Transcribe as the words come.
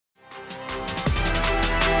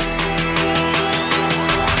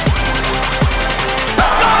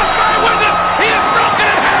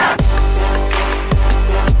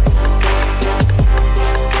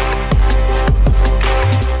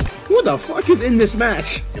is in this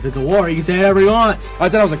match? If it's a war, you can say whatever he wants. I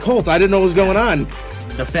thought I was a cult. I didn't know what was going on.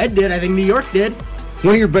 The Fed did. I think New York did.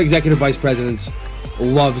 One of your executive vice presidents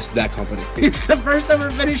loves that company. It's the first ever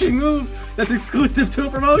finishing move that's exclusive to a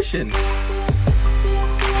promotion.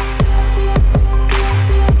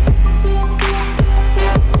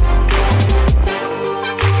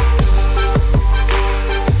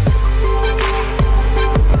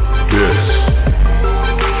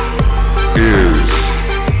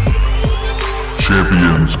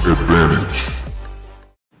 Champions Advantage.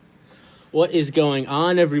 What is going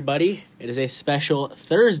on, everybody? It is a special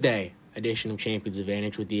Thursday edition of Champions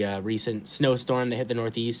Advantage with the recent snowstorm that hit the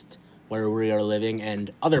Northeast, where we are living,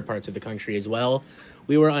 and other parts of the country as well.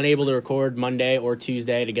 We were unable to record Monday or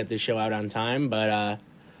Tuesday to get this show out on time, but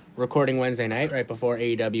recording Wednesday night right before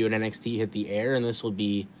AEW and NXT hit the air, and this will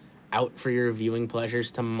be out for your viewing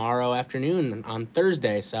pleasures tomorrow afternoon on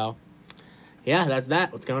Thursday, so... yeah, that's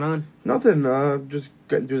that. What's going on? Nothing. Just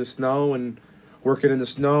getting through the snow and working in the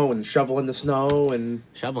snow and shoveling the snow and...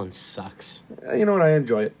 shoveling sucks. You know what? I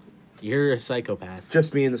enjoy it. You're a psychopath. It's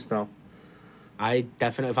just me in the snow.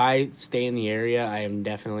 If I stay in the area, I am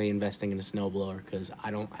definitely investing in a snowblower because I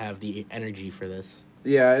don't have the energy for this.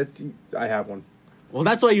 Yeah, I have one. Well,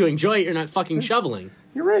 that's why you enjoy it. You're not fucking shoveling.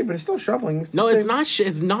 You're right, but it's still shoveling. No, it's not.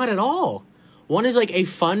 It's not at all. One is like a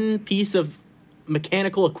fun piece of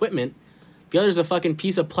mechanical equipment. The other is a fucking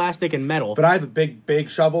piece of plastic and metal. But I have a big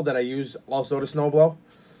shovel that I use also to snowblow.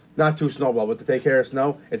 Not to snowblow, but to take care of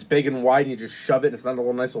snow. It's big and wide, and you just shove it, and it's not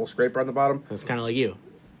a nice little scraper on the bottom. It's kind of like you.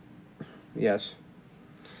 Yes.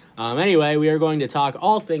 Anyway, we are going to talk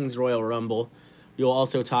all things Royal Rumble. We will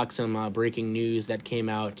also talk some breaking news that came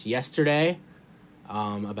out yesterday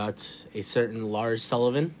about a certain Lars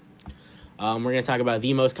Sullivan. We're going to talk about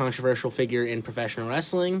the most controversial figure in professional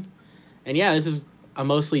wrestling. And yeah, this is a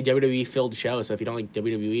mostly WWE-filled show, so if you don't like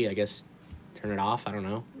WWE, I guess turn it off. I don't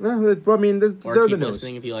know. No, I mean, they're or in keep the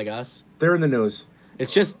listening news. if you like us. They're in the news.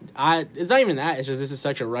 It's just, it's not even that. It's just this is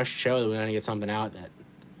such a rushed show that we want to get something out that,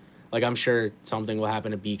 like, I'm sure something will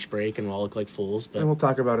happen at Beach Break and we'll all look like fools, but And we'll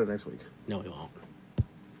talk about it next week. no, we won't.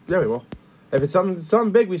 Yeah, we will. If it's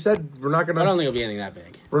something big, we said we're not gonna. I don't think it'll be anything that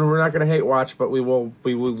big. We're not gonna hate watch, but we will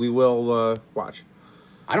watch.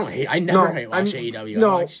 I never hate watch AEW.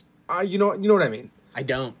 No, you know what I mean. I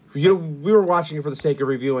don't. We were watching it for the sake of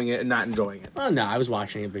reviewing it and not enjoying it. Well, no, I was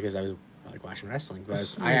watching it because I like watching wrestling.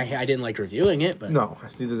 But I didn't like reviewing it, but... No,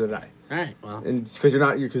 neither did I. All right, well... And it's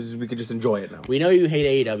because we could just enjoy it now. We know you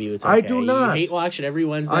hate AEW. It's okay. I do not. You hate watching every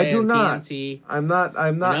Wednesday I do on not. TNT. I'm not.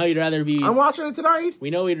 We know you'd rather be... I'm watching it tonight. We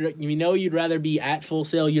know you'd rather be at Full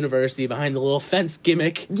Sail University behind the little fence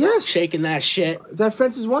gimmick. Yes. Shaking that shit. That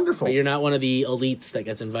fence is wonderful. But you're not one of the elites that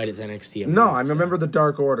gets invited to NXT. No, I'm a member of the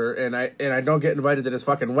Dark Order, and I don't get invited to this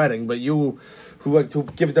fucking wedding. But you, who like to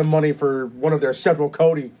give them money for one of their several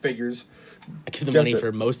Cody figures, I give them money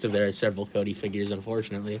for most of their several Cody figures.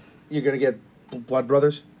 Unfortunately, you're gonna get Blood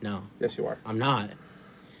Brothers. No, yes, you are. I'm not.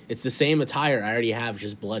 It's the same attire I already have,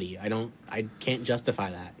 just bloody. I can't justify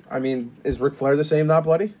that. I mean, is Ric Flair the same, not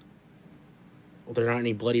bloody? Well, there aren't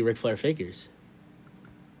any bloody Ric Flair figures.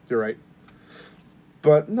 You're right.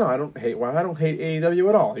 But no, I don't hate AEW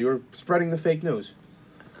at all. You were spreading the fake news.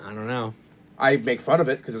 I don't know. I make fun of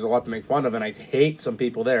it because there's a lot to make fun of, and I hate some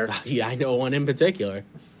people there. Yeah, I know one in particular.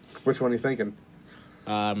 Which one are you thinking?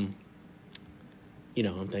 I'm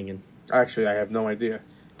thinking. Actually, I have no idea.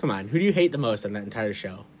 Come on, who do you hate the most on that entire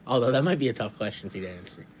show? Although that might be a tough question for you to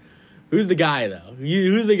answer. Who's the guy, though?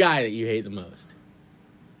 Who's the guy that you hate the most?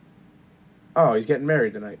 Oh, he's getting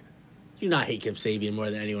married tonight. You do not hate Kip Sabian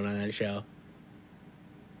more than anyone on that show.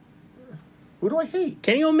 Who do I hate?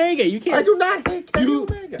 Kenny Omega. You can't. I do not hate Kenny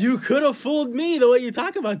Omega. You could have fooled me the way you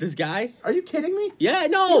talk about this guy. Are you kidding me? Yeah,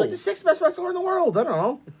 no. He's like the 6th best wrestler in the world. I don't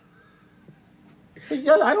know.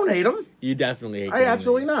 Yeah, I don't hate him. You definitely hate him.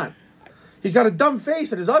 Absolutely not. He's got a dumb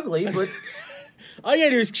face and is ugly, but... All you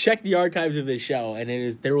gotta do is check the archives of this show,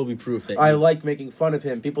 and there will be proof that... I like making fun of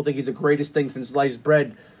him. People think he's the greatest thing since sliced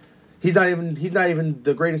bread. He's not even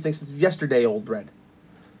the greatest thing since yesterday old bread.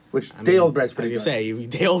 Which, day old bread's pretty good. I was gonna say,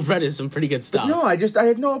 day old bread is some pretty good stuff. But no, I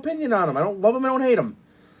have no opinion on him. I don't love him, I don't hate him.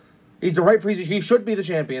 He's the right... He should be the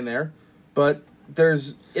champion there, but...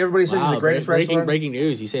 Everybody says he's the greatest wrestler. Breaking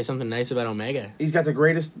news. You say something nice about Omega. He's got the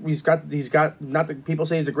greatest. He's got. Not that people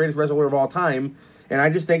say he's the greatest wrestler of all time, and I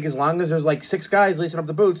just think as long as there's like 6 guys lacing up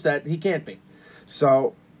the boots, that he can't be.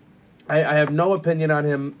 So, I have no opinion on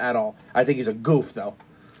him at all. I think he's a goof though,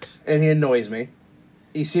 and he annoys me.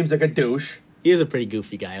 He seems like a douche. He is a pretty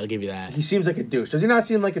goofy guy. I'll give you that. He seems like a douche. Does he not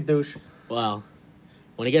seem like a douche? Well,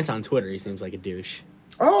 when he gets on Twitter, he seems like a douche.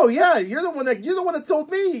 Oh yeah, you're the one that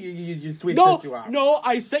told me your tweet pissed you off. No,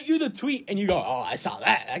 I sent you the tweet and you go, "Oh, I saw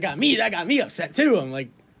that. That got me upset too." I'm like,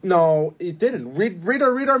 no, it didn't. Read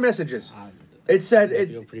our messages. It said I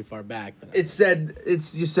go pretty far back. But you said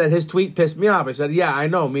his tweet pissed me off. I said, yeah, I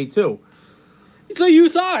know, me too. So you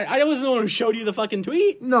saw it. I wasn't the one who showed you the fucking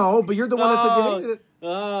tweet. No, but you're the one that said you hated it.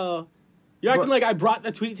 Oh. You're acting like I brought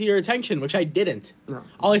the tweet to your attention, which I didn't. No.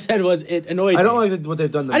 All I said was it annoyed me. I don't like what they've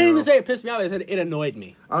done to I didn't Miro. even say it pissed me off. I said it annoyed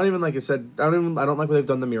me. I don't even like it said. I don't like what they've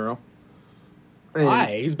done to Miro. And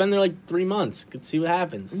Why? He's been there like 3 months. Could see what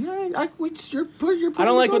happens. Yeah, you're I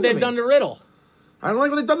don't like what they've done to Riddle. I don't like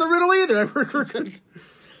what they've done to Riddle either.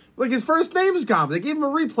 Like his first name's gone. They gave him a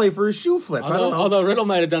replay for his shoe flip. I don't know. Although Riddle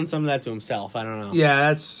might have done some of that to himself. I don't know. Yeah,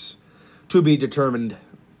 that's to be determined.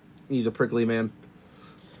 He's a prickly man.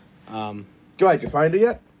 Go ahead. Did you find it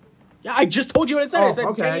yet? Yeah, I just told you what it said. I said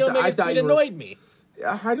okay. Kenny Omega's tweet annoyed me.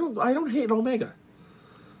 Yeah, I don't hate Omega.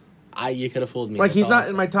 You could have fooled me. Like That's he's all not I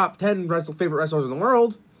in my top 10 favorite wrestlers in the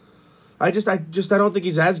world. I don't think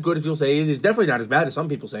he's as good as people say he is. He's definitely not as bad as some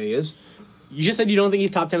people say he is. You just said you don't think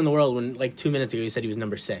he's top 10 in the world when, like, 2 minutes ago, you said he was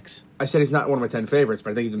number 6. I said he's not one of my 10 favorites,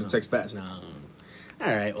 but I think he's in the 6th best. No. All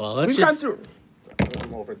right, well, let's We've just... gone through...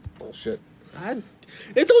 I'm over bullshit.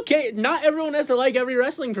 It's okay. Not everyone has to like every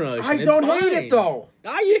wrestling promotion. I don't hate it, though.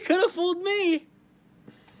 You could have fooled me.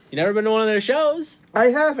 You never been to one of their shows? I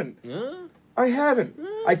haven't. Huh? I haven't.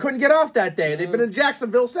 I couldn't get off that day. They've been in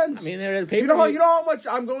Jacksonville since. I mean, they're at a pay-per-view. You know how much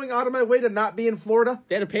I'm going out of my way to not be in Florida?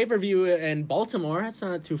 They had a pay-per-view in Baltimore. That's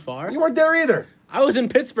not too far. You weren't there either. I was in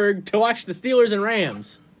Pittsburgh to watch the Steelers and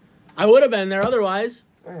Rams. I would have been there otherwise.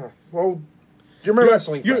 Well, you're my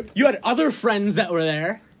wrestling friend. You had other friends that were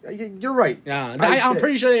there. You're right. Yeah, I'm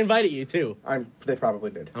pretty sure they invited you, too. They probably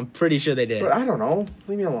did. I'm pretty sure they did. But I don't know.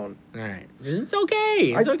 Leave me alone. All right. It's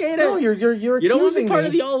okay. It's okay to... No, you're accusing You don't want to be part me.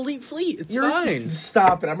 of the all-elite fleet. It's fine.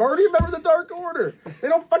 Stop it. I'm already a member of the Dark Order. They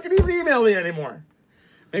don't fucking even email me anymore.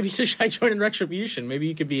 Maybe you should try joining Retribution. Maybe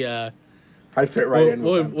you could be a... I'd fit right in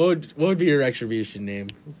with them. What would be your Retribution name?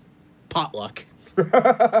 Potluck.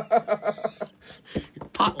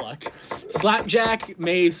 Potluck. Slapjack,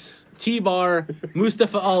 Mace, T-Bar,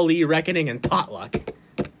 Mustafa Ali, Reckoning, and Potluck.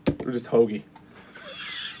 Or just Hoagie.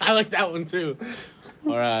 I like that one, too.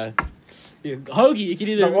 Or, Hoagie, you could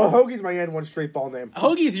either... No, well, Hoagie's my N1 straight ball name.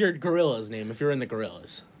 Hoagie's your Gorillas name if you're in the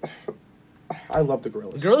Gorillas. I love the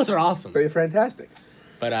Gorillas. The Gorillas are awesome. They're fantastic.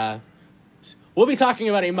 But, we'll be talking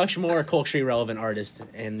about a much more culturally relevant artist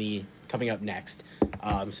in the coming up next.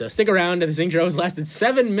 So stick around. This intro has lasted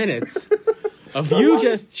 7 minutes of you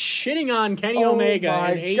just shitting on Kenny Omega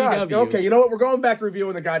and AEW. Okay, you know what? We're going back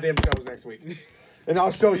reviewing the goddamn shows next week. And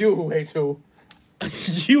I'll show you who hates who.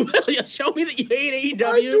 You will show me that you hate AEW?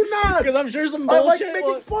 I do not. Because I'm sure some bullshit... I like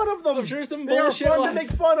making fun of them. I'm sure some they bullshit... They are fun to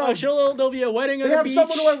make fun of. I'm sure there'll be a wedding on they the have beach.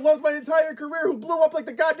 someone who I've loved my entire career who blew up like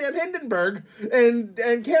the goddamn Hindenburg and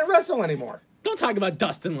can't wrestle anymore. Don't talk about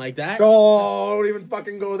Dustin like that. Oh, don't even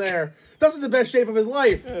fucking go there. Dustin's the best shape of his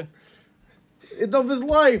life. Of his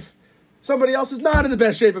life. Somebody else is not in the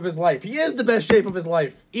best shape of his life. He is the best shape of his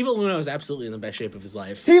life. Evil Uno is absolutely in the best shape of his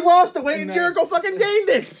life. He lost the weight and Jericho fucking gained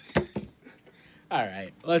it. All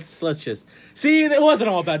right, let's just see. It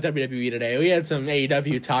wasn't all about WWE today. We had some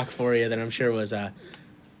AEW talk for you that I'm sure was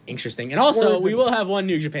interesting, and also we will have one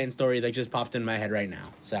New Japan story that just popped in my head right now.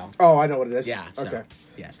 So, oh, I know what it is. Yeah. So, okay.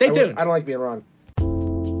 Yeah. Stay tuned. I don't like being wrong.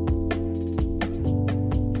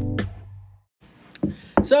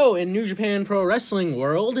 So, in New Japan Pro Wrestling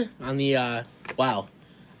world, on the wow,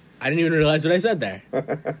 I didn't even realize what I said there.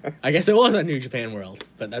 I guess it was on New Japan World,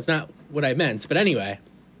 but that's not what I meant. But anyway.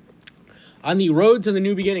 On the road to the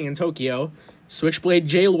new beginning in Tokyo, Switchblade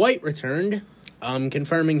Jay White returned,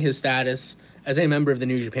 confirming his status as a member of the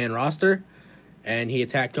New Japan roster, and he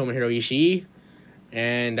attacked Tomohiro Ishii,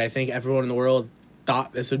 and I think everyone in the world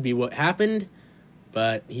thought this would be what happened,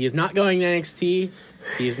 but he is not going to NXT,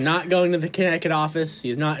 he is not going to the Connecticut office, he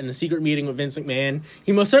is not in a secret meeting with Vince McMahon,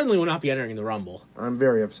 he most certainly will not be entering the Rumble. I'm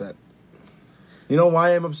very upset. You know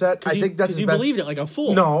why I'm upset? I think that's because you believed it like a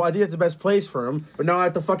fool. No, I think it's the best place for him. But now I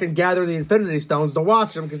have to fucking gather the Infinity Stones to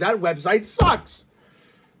watch him because that website sucks.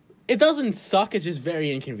 It doesn't suck. It's just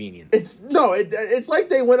very inconvenient. It's like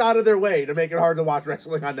they went out of their way to make it hard to watch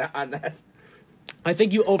wrestling on that. I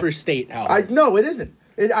think you overstate how. No, it isn't.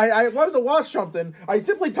 I wanted to watch something. I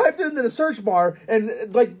simply typed it into the search bar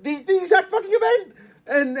and like the exact fucking event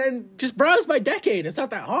and just browse by decade. It's not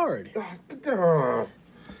that hard.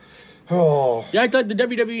 Oh. Yeah, I thought the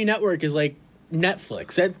WWE Network is like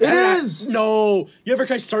Netflix. It is! No. You ever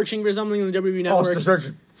try searching for something in the WWE Network? Oh, the search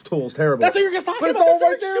tool is terrible. That's what you're talking but about. But it's all the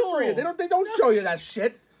right search there tool. for you. They don't show you that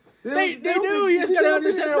shit. They do. You just gotta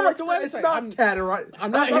understand how to work the website. It's not cataracts.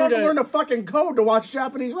 I'm not I don't here have to to learn the fucking code to watch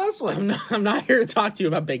Japanese wrestling. I'm not here to talk to you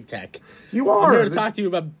about big tech. You I'm are. here to talk to you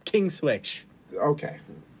about King Switch. Okay,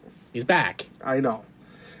 He's back. I know.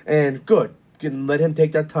 And good. Can let him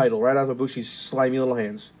take that title right out of Ibushi's slimy little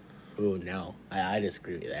hands. Ooh, no. I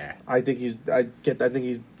disagree with you there. I think he's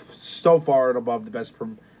so far and above the best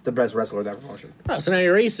wrestler in that promotion. Oh, so now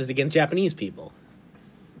you're racist against Japanese people.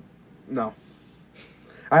 No.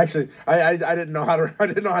 I didn't know how to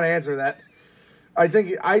answer that. I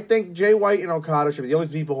think Jay White and Okada should be the only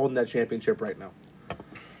people holding that championship right now.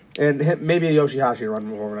 And maybe a Yoshihashi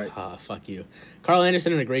run overnight. Ah, fuck you. Carl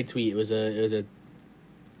Anderson in a great tweet. It was a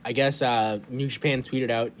I guess New Japan tweeted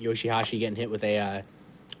out Yoshihashi getting hit with a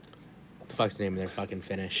what the fuck's the name of their fucking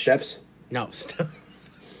finish? Steps? No.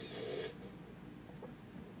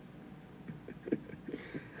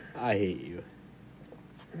 I hate you.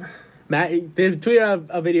 They tweeted out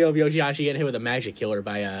a video of Yoshihashi getting hit with a magic killer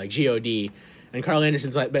by GOD, and Carl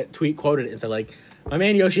Anderson's tweet quoted it and said my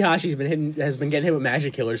man Yoshihashi has been getting hit with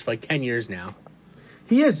magic killers for 10 years now.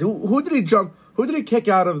 He is. Who did he jump? Who did he kick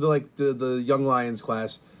out of the Young Lions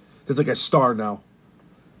class? There's a star now.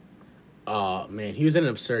 Oh man, he was in an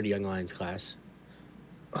absurd Young Lions class.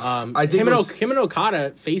 I think him and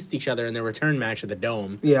Okada faced each other in their return match at the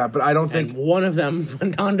Dome. Yeah, but I don't think And one of them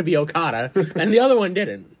went on to be Okada, and the other one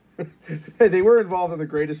didn't. they were involved in the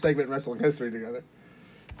greatest segment in wrestling history together.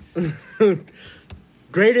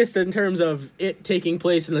 Greatest in terms of it taking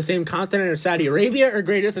place in the same continent of Saudi Arabia, or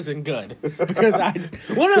greatest as in good? Because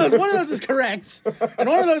one of those is correct, and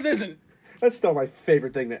one of those isn't. That's still my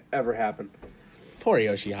favorite thing that ever happened. Poor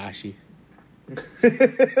Yoshihashi.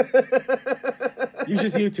 You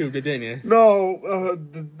just YouTubed it, didn't you? No,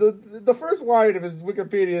 the first line of his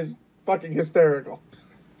Wikipedia is fucking hysterical.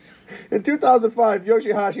 In 2005,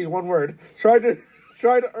 Yoshihashi, one word, tried to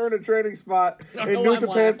earn a training spot in New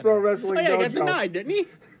Japan Pro Wrestling Dojo. Dojo. Got denied, didn't he?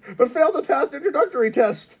 But failed to pass the introductory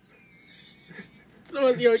test. So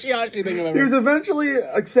was Yoshihashi thing ever. He was eventually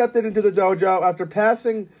accepted into the dojo after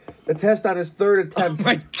passing the test on his third attempt. Oh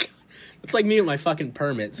my God. It's like me with my fucking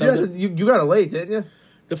permit. So yeah, you got it late, didn't you?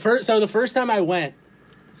 the first time I went,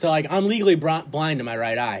 so I'm legally blind in my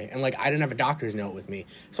right eye, and I didn't have a doctor's note with me,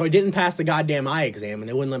 so I didn't pass the goddamn eye exam, and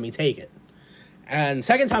they wouldn't let me take it. And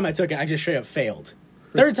second time I took it, I just straight up failed.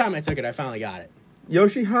 Third time I took it, I finally got it.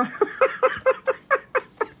 Yoshihashi.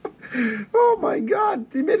 Oh my God!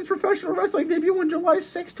 He made his professional wrestling debut on July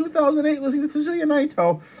 6, 2008, losing to Tetsuya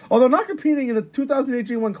Naito. Although not competing in the 2008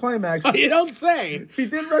 G1 Climax, Oh, you don't say. he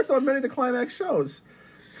did wrestle on many of the Climax shows.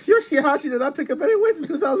 Yoshihashi did not pick up any wins in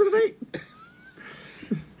 2008.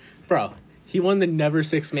 Bro, he won the Never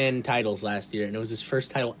Six-Man titles last year, and it was his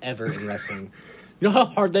first title ever in wrestling. You know how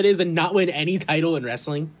hard that is to not win any title in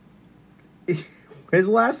wrestling? His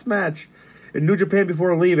last match in New Japan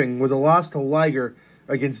before leaving was a loss to Liger.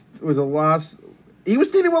 He was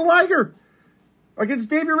teaming with Liger against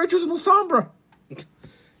Davey Richards and La Sombra.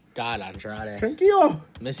 God, Andrade. Tranquilo.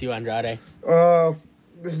 Miss you, Andrade.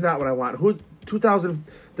 This is not what I want. The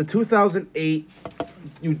 2008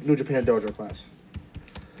 New Japan Dojo class.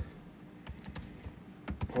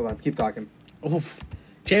 Hold on, keep talking. Oof.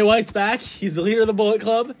 Jay White's back. He's the leader of the Bullet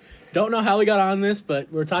Club. Don't know how we got on this,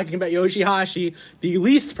 but we're talking about Yoshihashi, the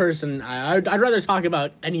least person. I'd rather talk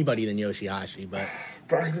about anybody than Yoshihashi, but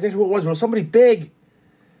I forget who it was, but it was somebody big.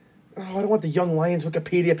 Oh, I don't want the Young Lions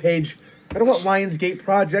Wikipedia page. I don't want Lionsgate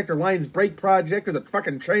Project or Lions Break Project or the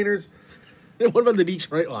fucking trainers. what about the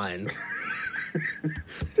Detroit Lions? They're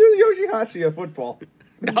the Yoshihashi of football.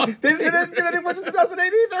 No. They didn't get any wins in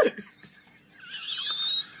 2008 either.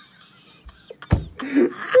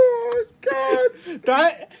 Oh, God.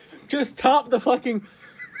 That just topped the fucking...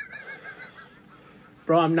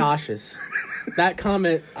 Bro, I'm nauseous. That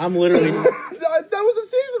comment, I'm literally... That was the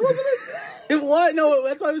season, wasn't it? It was? No,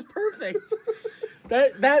 that's why it was perfect.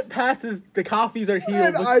 That passes the coffees are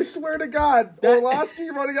healed. And I swear to God, Orlowski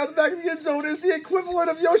running out the back of the end zone is the equivalent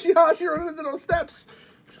of Yoshihashi running into those steps.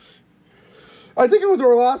 I think it was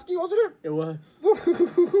Orlowski, wasn't it? It was.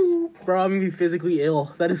 Bro, I'm gonna be physically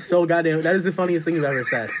ill. That is so goddamn... That is the funniest thing you've ever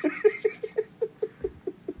said.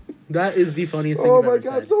 That is the funniest thing you've ever said.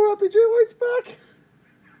 Oh my God, I'm so happy Jay White's back.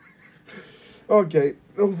 Okay,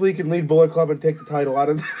 hopefully he can lead Bullet Club and take the title out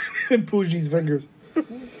of Puji's fingers.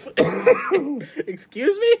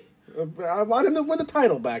 Excuse me? I want him to win the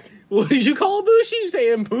title back. What did you call Ibushi? You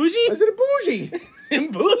say Impuji? I said Ibushi.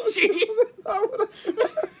 Impuji?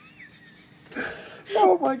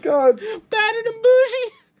 Oh my God. Battered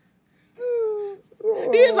Impuji?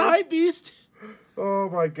 He is a hype beast. Oh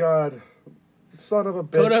my God. Son of a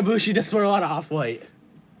bitch. Kota Ibushi does wear a lot of off-white.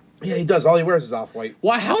 Yeah, he does. All he wears is off-white.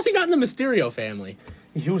 Why? How is he not in the Mysterio family?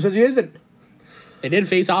 Who says he isn't? They did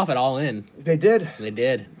face off at All In. They did. They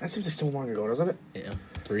did. That seems like so long ago, doesn't it? Yeah.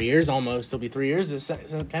 3 years almost. It'll be 3 years this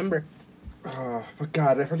September. Oh, but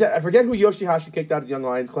God, I forget who Yoshihashi kicked out of the Young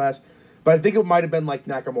Lions class, but I think it might have been like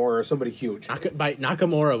Nakamura or somebody huge.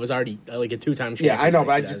 Nakamura was already like a 2-time champion. Yeah, I know,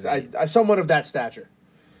 but I someone of that stature.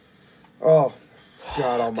 Oh,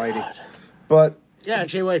 God Almighty! God. But yeah,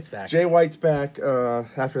 Jay White's back. Jay White's back.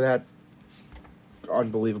 After that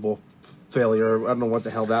unbelievable failure, I don't know what the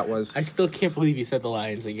hell that was. I still can't believe you said the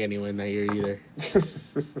Lions ain't gonna win that year either.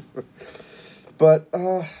 But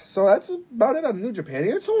so that's about it on New Japan.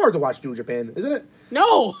 It's so hard to watch New Japan, isn't it?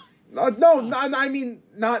 No. I mean,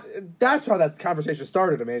 not. That's how that conversation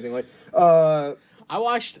started. Amazingly, I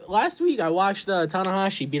watched last week.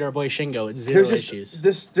 Tanahashi beat our boy Shingo with zero issues.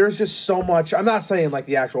 There's just so much. I'm not saying like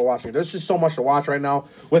the actual watching. There's just so much to watch right now.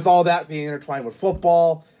 With all that being intertwined with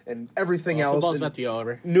football and everything else. Football's about to be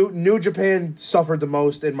over. New Japan suffered the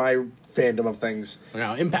most in my fandom of things.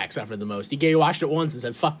 No, Impact suffered the most. He watched it once and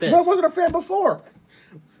said, "Fuck this." I wasn't a fan before.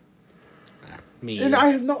 Me. And I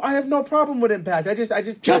have no problem with Impact. I just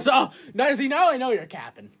now I know you're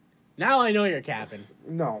capping. Now I know you're capping.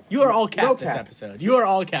 No. You are all capped No this cap. episode. You are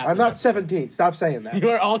all capped. I'm not 17. Stop saying that. You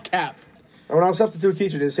are all capped. And when I was substitute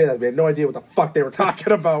teacher, they didn't say that. We had no idea what the fuck they were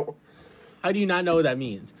talking about. How do you not know what that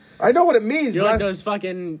means? I know what it means. You're but like those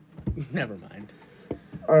fucking... Never mind.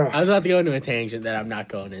 I was about to go into a tangent that I'm not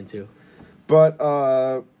going into.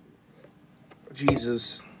 But,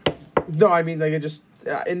 Jesus. No, I mean, like, it just...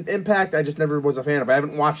 in Impact, I just never was a fan of. I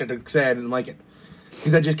haven't watched it to say I didn't like it.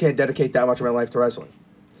 Because I just can't dedicate that much of my life to wrestling.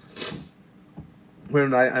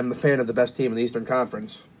 When I'm the fan of the best team in the Eastern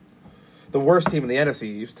Conference. The worst team in the NFC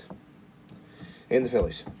East. And the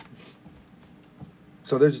Phillies.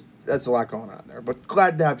 So that's a lot going on there. But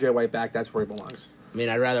glad to have Jay White back. That's where he belongs. I mean,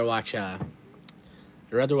 I'd rather watch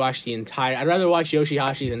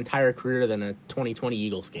Yoshihashi's entire career than a 2020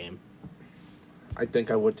 Eagles game. I think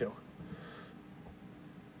I would too.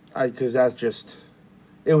 Because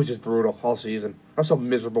it was just brutal all season. I was so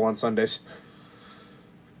miserable on Sundays.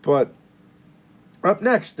 But up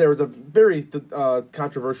next, there was a very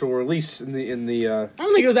controversial release in the. I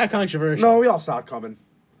don't think it was that controversial. No, we all saw it coming.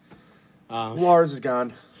 Lars is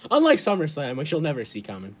gone. Unlike SummerSlam, which you'll never see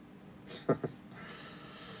coming.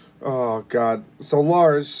 Oh God! So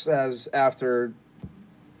Lars, after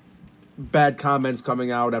bad comments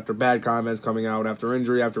coming out after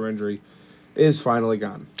injury, is finally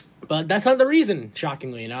gone. But that's not the reason,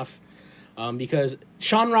 shockingly enough. Because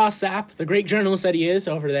Sean Ross Sapp, the great journalist that he is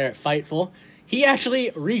over there at Fightful, he actually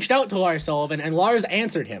reached out to Lars Sullivan, and Lars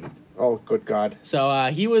answered him. Oh, good God. So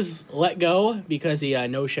he was let go because he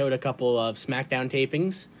no-showed a couple of SmackDown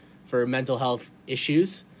tapings for mental health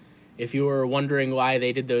issues. If you were wondering why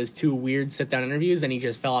they did those 2 weird sit-down interviews and he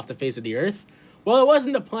just fell off the face of the earth, well, it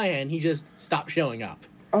wasn't the plan. He just stopped showing up.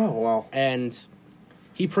 Oh, well. And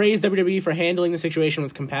he praised WWE for handling the situation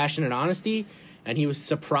with compassion and honesty, and he was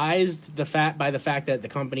surprised by the fact that the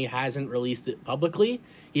company hasn't released it publicly.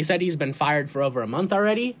 He said he's been fired for over a month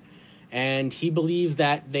already, and he believes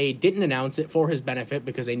that they didn't announce it for his benefit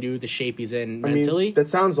because they knew the shape he's in mentally. I mean, that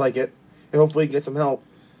sounds like it. And hopefully he can get some help.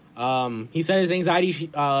 He said his anxiety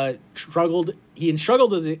struggled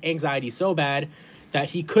with anxiety so bad that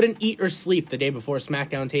he couldn't eat or sleep the day before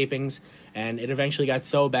SmackDown tapings, and it eventually got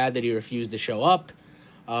so bad that he refused to show up.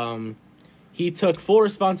 He took full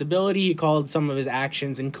responsibility. He called some of his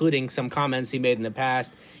actions, including some comments he made in the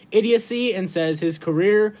past, idiocy, and says his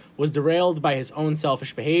career was derailed by his own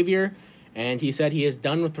selfish behavior, and he said he is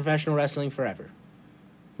done with professional wrestling forever.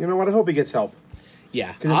 You know what? I hope he gets help.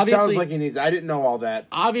 Yeah. Because it sounds like he needs... I didn't know all that.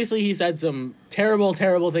 Obviously, he said some terrible,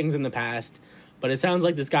 terrible things in the past, but it sounds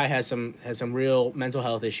like this guy has some real mental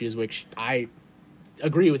health issues, which I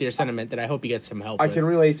agree with your sentiment that I hope he gets some help with. I can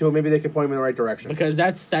relate to it. Maybe they can point him in the right direction. Because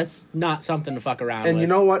that's not something to fuck around with. And you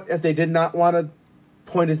know what? If they did not want to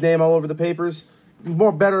point his name all over the papers,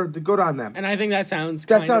 better to good on them. And I think that sounds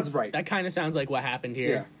right. That kind of sounds like what happened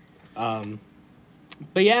here. Yeah.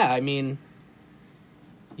 But yeah, I mean,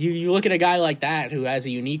 you look at a guy like that who has a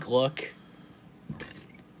unique look.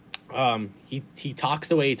 He talks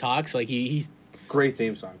the way he talks. Like he's great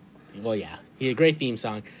theme song. Well, yeah, he had a great theme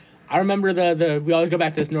song. I remember we always go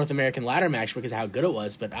back to this North American ladder match because of how good it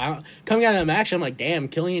was. But coming out of the match, I'm like, damn,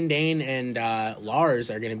 Killian Dane and Lars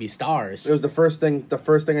are going to be stars. It was the first thing I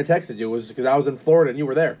texted you was because I was in Florida and you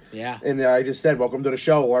were there. Yeah. And I just said, welcome to the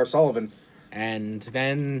show, Lars Sullivan. And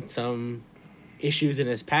then some issues in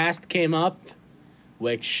his past came up,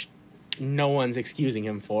 which no one's excusing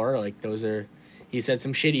him for. Like, he said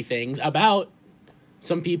some shitty things about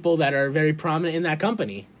some people that are very prominent in that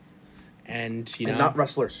company. and And not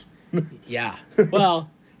wrestlers. yeah. Well,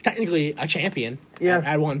 technically a champion. Yeah.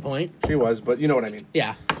 At one point. She was, but you know what I mean.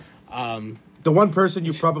 Yeah. The one person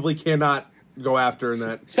you probably cannot go after in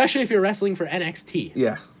that. Especially if you're wrestling for NXT.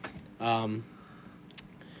 Yeah.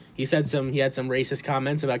 He had some racist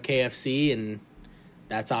comments about KFC, and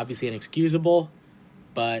that's obviously inexcusable.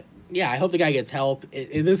 But yeah, I hope the guy gets help.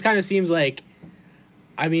 This kind of seems like,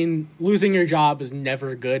 I mean, losing your job is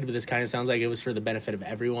never good, but this kind of sounds like it was for the benefit of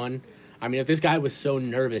everyone. I mean, if this guy was so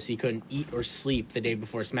nervous he couldn't eat or sleep the day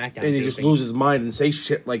before SmackDown, And he just loses his mind and say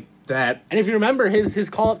shit like that. And if you remember, his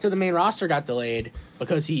call up to the main roster got delayed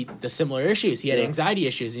because the similar issues. He had anxiety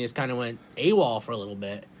issues, and he just kind of went AWOL for a little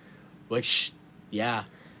bit. Which, yeah.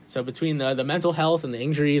 So between the mental health and the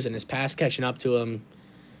injuries and his past catching up to him,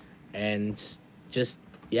 and just,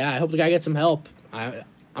 yeah, I hope the guy gets some help.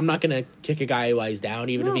 I'm not going to kick a guy while he's down,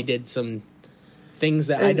 even if he did some things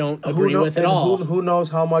that I don't agree with at all. Who knows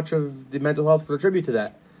how much of the mental health could contribute to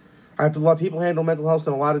that? A lot of people handle mental health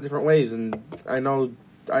in a lot of different ways, and I know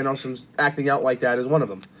some acting out like that is one of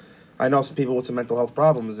them. I know some people with some mental health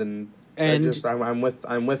problems, and I'm with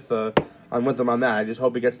them on that. I just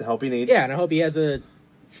hope he gets the help he needs. Yeah, and I hope he has a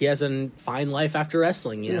fine life after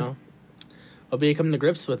wrestling. You know, hope he come to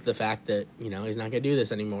grips with the fact that he's not going to do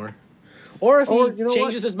this anymore. Or if he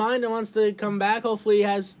changes his mind and wants to come back, hopefully he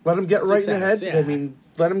has let him get right in the head. Yeah. I mean,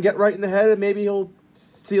 let him get right in the head, and maybe he'll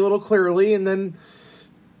see a little clearly, and then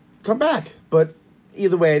come back. But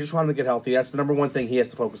either way, I just want him to get healthy. That's the number one thing he has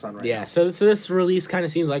to focus on right now. Yeah, so this release kind of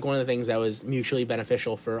seems like one of the things that was mutually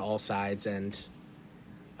beneficial for all sides, and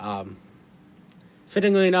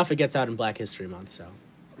fittingly enough, it gets out in Black History Month, so.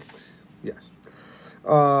 Yes.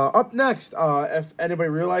 Up next, if anybody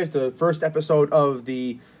realized, the first episode of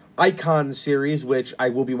the Icon series, which I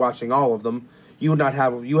will be watching all of them. You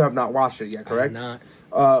have not watched it yet, correct? I have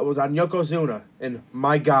not. It was on Yokozuna, and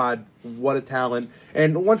my God, what a talent!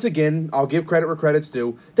 And once again, I'll give credit where credit's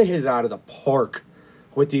due. They hit it out of the park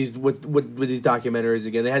with these documentaries.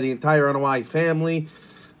 Again, they had the entire Anoa'i family,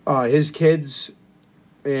 his kids,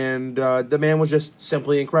 and the man was just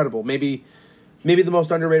simply incredible. Maybe the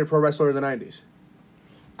most underrated pro wrestler in the '90s.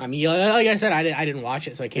 I mean, like I said, I didn't watch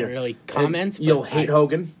it, so I can't really comment. You'll hate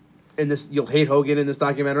Hogan in this. You'll hate Hogan in this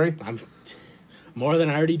documentary. More than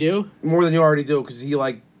I already do. More than you already do, because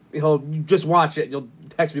he'll just watch it. And you'll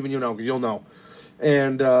text me when you know, because you'll know,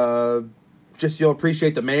 and you'll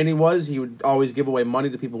appreciate the man he was. He would always give away money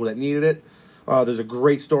to people that needed it. There's a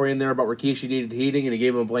great story in there about Rikishi needed heating, and he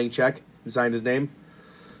gave him a blank check and signed his name.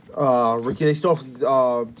 They still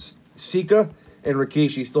have Sika and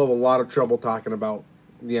Rikishi still have a lot of trouble talking about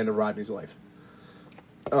the end of Rodney's life.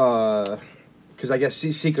 Because I guess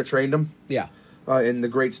Sika trained him. Yeah. In the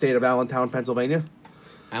great state of Allentown, Pennsylvania.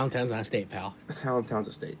 Allentown's not a state, pal. Allentown's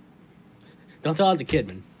a state. Don't tell it to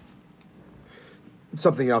Kidman. It's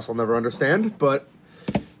something else I'll never understand, but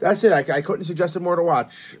that's it. I couldn't suggest it more to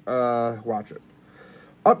watch. Watch it.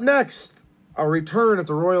 Up next, a return at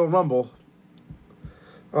the Royal Rumble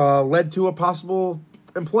led to a possible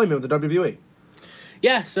employment with the WWE.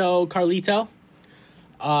 Yeah, so Carlito,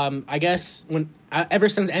 I guess ever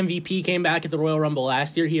since MVP came back at the Royal Rumble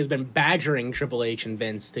last year, he has been badgering Triple H and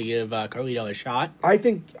Vince to give Carlito a shot. I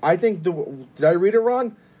think did I read it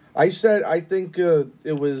wrong? I think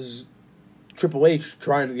it was Triple H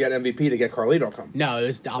trying to get MVP to get Carlito come. No, it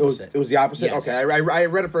was the opposite. It was the opposite. Yes. Okay, I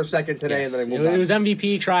read it for a second today, Yes. And then I moved on. It was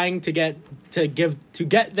MVP trying to get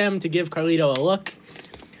them to give Carlito a look.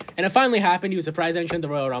 And it finally happened. He was a surprise entrant at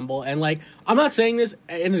the Royal Rumble. And, I'm not saying this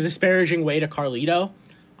in a disparaging way to Carlito.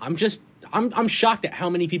 I'm shocked at how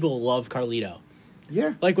many people love Carlito.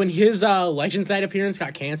 Yeah. When his Legends Night appearance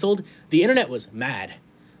got canceled, the internet was mad.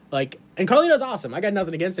 And Carlito's awesome. I got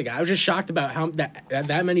nothing against the guy. I was just shocked about how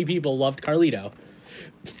that many people loved Carlito.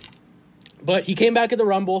 But he came back at the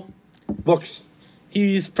Rumble. Looks.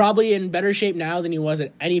 He's probably in better shape now than he was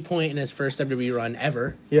at any point in his first WWE run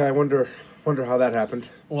ever. Yeah, I wonder how that happened.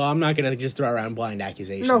 Well, I'm not going to just throw around blind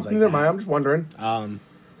accusations. No, like never that. mind. I'm just wondering.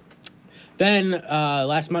 Then,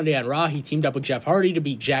 last Monday on Raw, he teamed up with Jeff Hardy to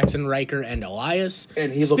beat Jackson, Riker, and Elias.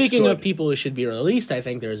 And he Speaking looks good. of people who should be released, I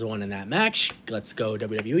think there's one in that match. Let's go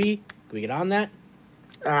WWE. Can we get on that?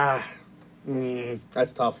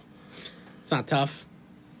 That's tough. It's not tough.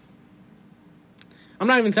 I'm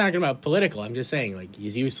not even talking about political. I'm just saying,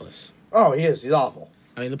 he's useless. Oh, he is. He's awful.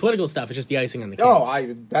 I mean, the political stuff is just the icing on the cake. Oh, I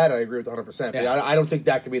agree with 100%. Yeah. I don't think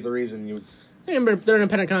that could be the reason you. They're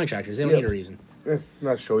independent contractors. They don't need a reason.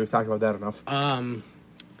 Not sure. We've talked about that enough.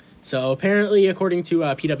 So apparently, according to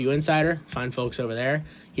PW Insider, fine folks over there,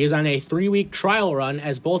 he is on a 3-week trial run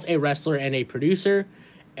as both a wrestler and a producer,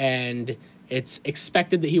 and It's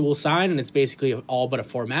expected that he will sign, and it's basically all but a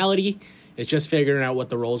formality. It's just figuring out what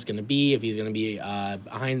the role is going to be, if he's going to be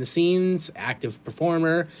behind the scenes, active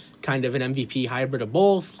performer, kind of an MVP hybrid of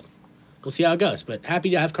both. We'll see how it goes, but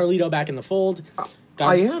happy to have Carlito back in the fold.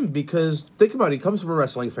 I am, because think about it. He comes from a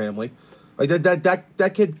wrestling family. Like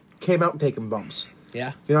that kid came out taking bumps.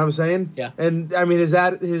 Yeah. You know what I'm saying? Yeah. And I mean,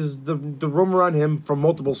 the rumor on him from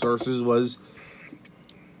multiple sources was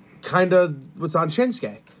kind of what's on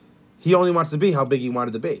Shinsuke. He only wants to be how big he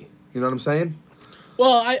wanted to be. You know what I'm saying?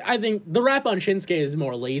 Well, I think the rap on Shinsuke is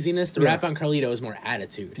more laziness. The rap on Carlito is more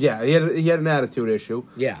attitude. Yeah, he had an attitude issue.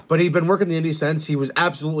 Yeah. But he'd been working the indie since. He was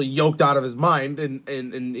absolutely yoked out of his mind,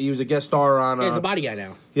 and he was a guest star on. He's a body guy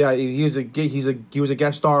now. Yeah, he was a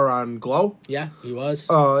guest star on Glow. Yeah, he was.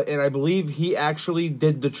 And I believe he actually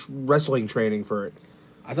did the wrestling training for it.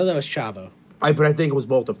 I thought that was Chavo. But I think it was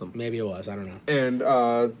both of them. Maybe it was. I don't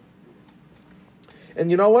know. And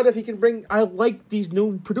you know what? If he can bring, I like these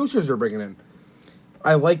new producers they're bringing in.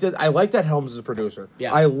 I like that. I like that Helms is a producer.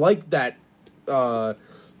 Yeah. I like that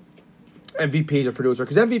MVP is a producer,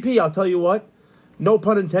 because MVP, I'll tell you what, no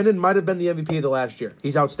pun intended, might have been the MVP of the last year.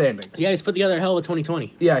 He's outstanding. Yeah, he's put together a hell of a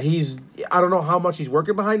 2020. Yeah, I don't know how much he's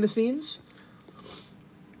working behind the scenes.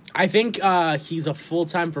 I think he's a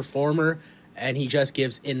full-time performer, and he just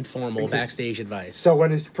gives informal backstage advice. So when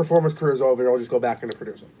his performance career is over, he'll just go back into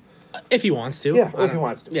producing. If he wants to. Yeah, if he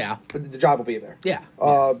wants to. Yeah. But the job will be there. Yeah.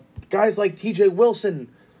 Guys like TJ Wilson,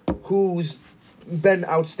 who's been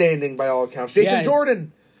outstanding by all accounts. Jason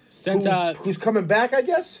Jordan, since who's coming back, I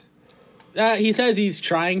guess. He says he's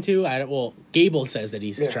trying to. Gable says that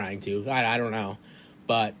he's trying to. I don't know.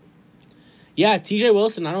 But, yeah, TJ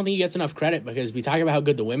Wilson, I don't think he gets enough credit, because we talk about how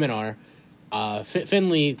good the women are.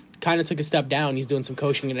 Finley kind of took a step down. He's doing some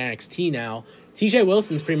coaching at NXT now. TJ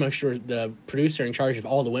Wilson's pretty much the producer in charge of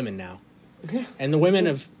all the women now. And the women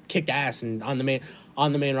have kicked ass and on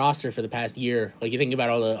the main roster for the past year. Like, you think about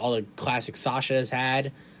all the classic Sasha has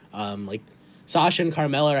had. Like, Sasha and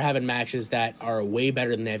Carmella are having matches that are way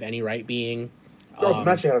better than they have any right being. The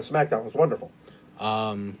match they had on SmackDown was wonderful.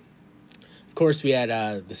 Of course, we had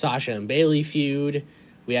the Sasha and Bayley feud.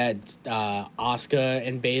 We had Asuka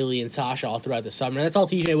and Bayley and Sasha all throughout the summer. That's all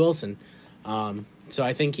TJ Wilson. So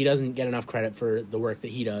I think he doesn't get enough credit for the work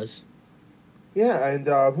that he does. Yeah, and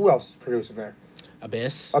who else is producing there?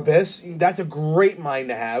 Abyss. That's a great mind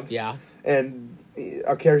to have. Yeah. And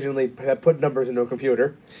occasionally put numbers into a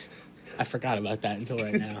computer. I forgot about that until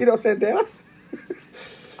right now. You know Santana?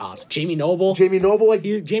 It's awesome. Jamie Noble. Jamie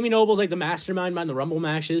Noble's like the mastermind behind the Rumble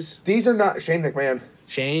matches. These are not Shane McMahon.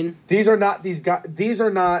 These are not these guys. These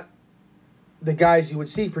are not the guys you would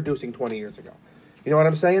see producing 20 years ago. You know what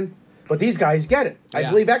I'm saying? But these guys get it. I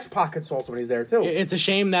believe X-Pac consults when he's there, too. It's a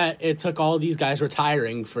shame that it took all these guys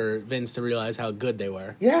retiring for Vince to realize how good they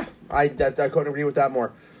were. Yeah, I couldn't agree with that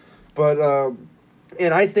more. But,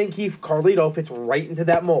 and I think Carlito fits right into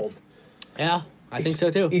that mold. Yeah, I think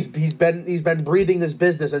so, too. He's been breathing this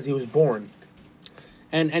business since he was born.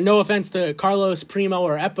 And no offense to Carlos, Primo,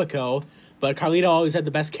 or Epico, but Carlito always had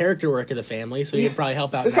the best character work of the family, so he could probably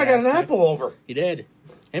help out. This guy got an apple over. He did.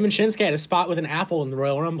 Him and Shinsuke had a spot with an apple in the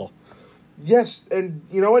Royal Rumble. Yes, and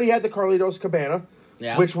you know what? He had the Carlitos Cabana,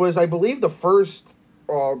 which was, I believe, the first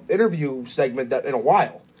interview segment that in a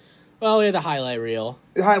while. Well, we had the highlight reel.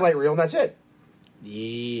 The highlight reel, and that's it.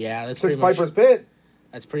 Yeah, that's since pretty much... Piper's Pit.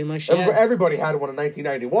 That's pretty much it. Everybody had one in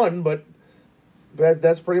 1991, but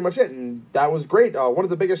that's pretty much it, and that was great. One of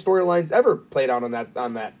the biggest storylines ever played out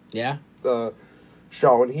on that. Yeah.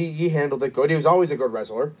 Show, and he handled it good. He was always a good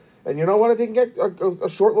wrestler. And you know what? If he can get a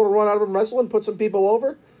short little run out of him wrestling, put some people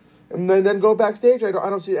over, and then go backstage, I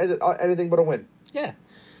don't see anything but a win. Yeah.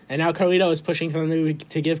 And now Carlito is pushing for them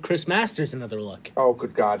to give Chris Masters another look. Oh,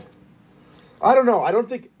 good God. I don't know. I don't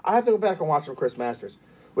think... I have to go back and watch some Chris Masters.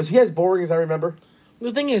 Was he as boring as I remember?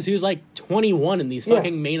 The thing is, he was like 21 in these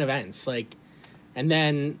fucking main events. And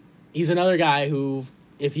then he's another guy who,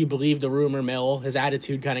 if you believe the rumor mill, his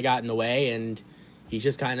attitude kind of got in the way, and he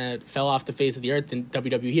just kind of fell off the face of the earth in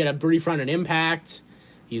WWE. He had a brief run at Impact.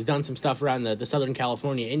 He's done some stuff around the Southern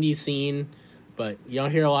California indie scene, but you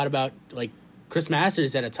don't hear a lot about, Chris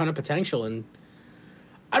Masters had a ton of potential, and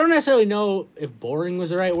I don't necessarily know if boring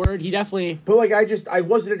was the right word. He definitely... But, I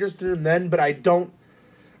wasn't interested in him then, but I don't...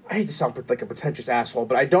 I hate to sound like a pretentious asshole,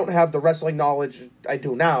 but I don't have the wrestling knowledge I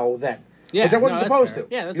do now then. Yeah, which I wasn't supposed to.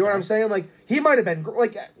 Yeah, that's you know what I'm saying? He might have been...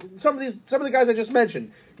 some of the guys I just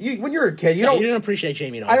mentioned. When you're a kid, you didn't appreciate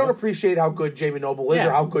Jamie Noble. I don't appreciate how good Jamie Noble is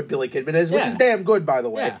or how good Billy Kidman is, which is damn good, by the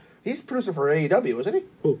way. Yeah. He's producer for AEW, isn't he?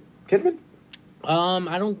 Who? Kidman?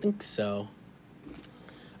 I don't think so.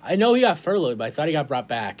 I know he got furloughed, but I thought he got brought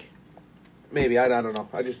back. Maybe I don't know.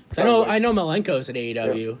 I just 'Cause I know Malenko's at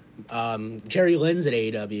AEW. Jerry Lynn's at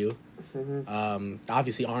AEW.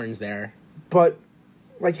 Obviously Arn's there. But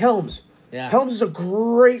like Helms, Helms is a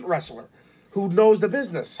great wrestler who knows the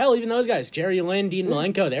business. Hell, even those guys, Jerry Lynn, Dean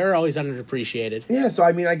Malenko, they're always underappreciated. Yeah, so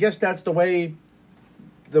I mean, I guess that's the way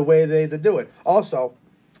they do it. Also,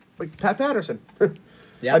 like Pat Patterson.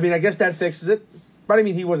 Yeah. I mean, I guess that fixes it. But I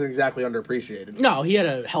mean, he wasn't exactly underappreciated. No, he had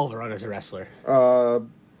a hell of a run as a wrestler.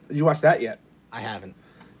 Did you watch that yet? I haven't.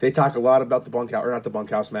 They talk a lot about the bunkhouse, or not the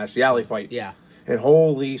bunkhouse match, the alley fight. Yeah. And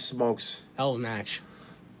holy smokes. Hell of a match.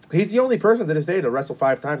 He's the only person to this day to wrestle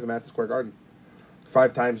 5 times in Madison Square Garden.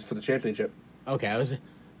 5 times for the championship. Okay,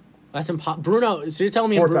 that's impossible. Bruno, so you're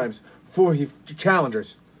telling me 4 times. 4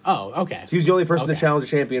 challengers. Oh, okay. He was the only person to challenge a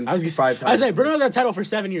champion 5 times. I was like, Bruno had that title for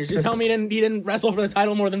 7 years. You're telling me he didn't wrestle for the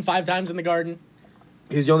title more than 5 times in the Garden?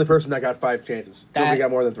 He's the only person that got 5 chances. Nobody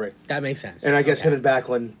got more than 3. That makes sense. And I guess him and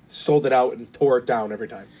Backlund sold it out and tore it down every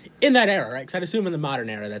time. In that era, right? Because I'd assume in the modern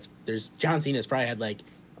era, there's John Cena's probably had like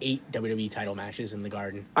 8 WWE title matches in the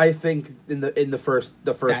Garden. I think in the first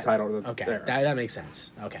title. Okay, era. that makes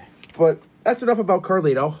sense. Okay. But that's enough about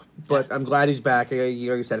Carlito. But I'm glad he's back. Like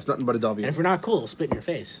I said, it's nothing but a W. And if we're not cool, we'll spit in your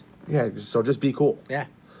face. Yeah, so just be cool. Yeah.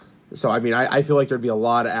 So, I mean, I feel like there'd be a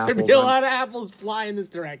lot of apples. There'd be a lot of apples fly in this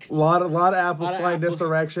direction. A lot of apples fly in this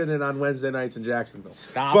direction and on Wednesday nights in Jacksonville.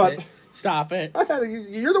 Stop it.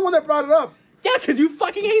 You're the one that brought it up. Yeah, because you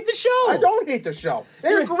fucking hate the show. I don't hate the show.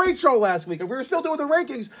 They had a great show last week. If we were still doing the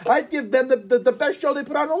rankings, I'd give them the best show they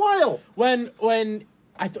put on in a while. When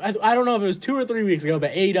I don't know if it was 2 or 3 weeks ago,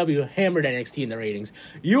 but AEW hammered NXT in the ratings.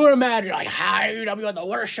 You were mad. You're like, how AEW had the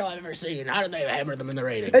worst show I've ever seen. How did they hammer them in the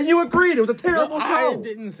ratings? And you agreed. It was a terrible show. I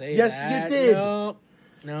didn't say yes, that. Yes, you did.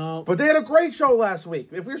 No. But they had a great show last week.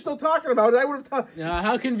 If we were still talking about it, I would have talked.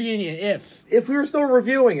 How convenient. If we were still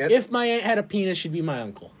reviewing it. If my aunt had a penis, she'd be my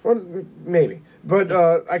uncle. Well, maybe. But,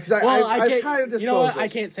 I kind of disclosed You know what? this. I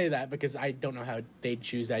can't say that because I don't know how they'd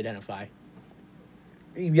choose to identify.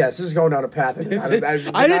 Yes, this is going down a path.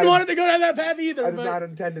 I didn't want it to go down that path either. I did not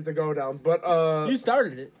intend it to go down. But, you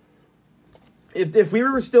started it. If we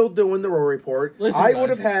were still doing the Raw Report, Listen, I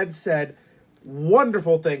would have had said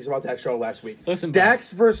wonderful things about that show last week. Listen,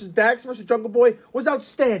 Dax versus Jungle Boy was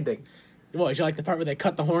outstanding. What, you like the part where they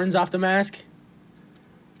cut the horns off the mask?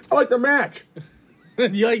 I like the match.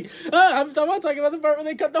 You like? I'm talking about the part where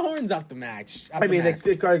they cut the horns off the match. I mean, they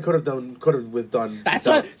could have done. That's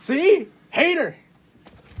what. See, hater.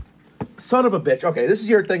 Son of a bitch. Okay, this is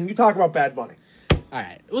your thing. You talk about Bad Bunny. All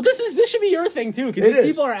right. Well, this should be your thing too because these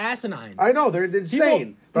people are asinine. I know they're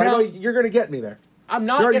insane, but I know you're going to get me there. I'm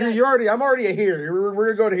not. I'm already here. We're going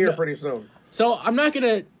to go to here pretty soon. So I'm not going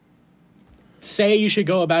to say you should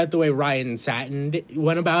go about it the way Ryan Satin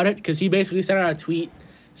went about it because he basically sent out a tweet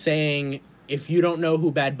saying, if you don't know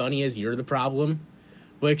who Bad Bunny is, you're the problem,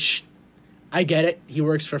 which I get it. He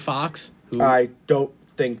works for Fox. I don't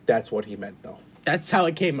think that's what he meant, though. That's how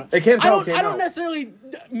it came out. I don't necessarily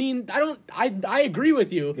mean, I agree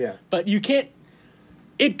with you. Yeah. But you can't,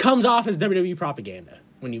 it comes off as WWE propaganda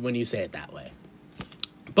when you say it that way.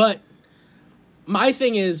 But my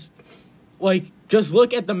thing is, like, just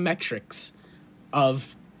look at the metrics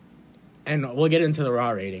of, and we'll get into the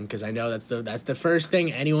Raw rating because I know that's the first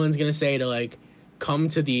thing anyone's gonna say to like come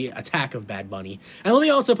to the attack of Bad Bunny. And let me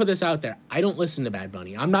also put this out there: I don't listen to Bad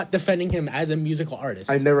Bunny. I'm not defending him as a musical artist.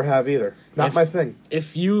 I never have either. Not my thing.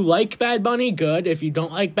 If you like Bad Bunny, good. If you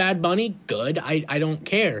don't like Bad Bunny, good. I don't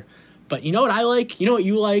care. But you know what I like? You know what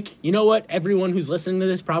you like? You know what everyone who's listening to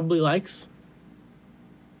this probably likes?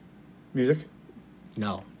 Music?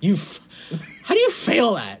 No. How do you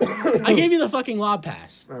fail that? I gave you the fucking lob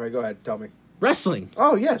pass. All right, go ahead. Tell me. Wrestling.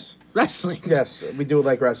 Oh, yes. Wrestling. Yes, we do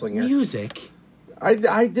like wrestling here. Music. I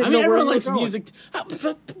didn't know where everyone you likes were going. music. Blah,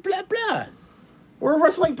 blah, blah. We're a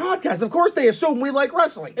wrestling podcast. Of course they assume we like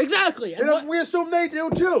wrestling. Exactly. And we assume they do,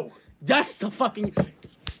 too. That's the fucking...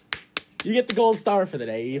 You get the gold star for the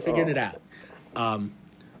day. You figured it out.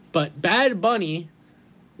 But Bad Bunny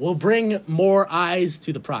will bring more eyes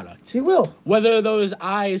to the product. He will. Whether those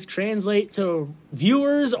eyes translate to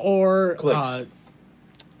viewers or... clicks.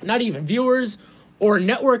 Not even viewers or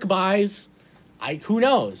network buys. Who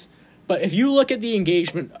knows? But if you look at the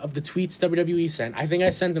engagement of the tweets WWE sent, I think I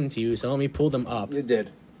sent them to you, so let me pull them up. You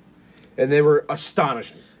did. And they were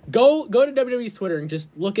astonishing. Go to WWE's Twitter and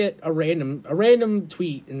just look at a random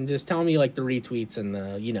tweet and just tell me like the retweets and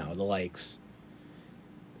the likes.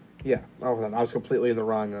 Yeah. Oh, I was completely in the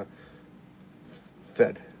wrong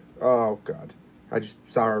fed. Oh God. I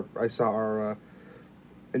saw our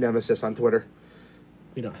nemesis on Twitter.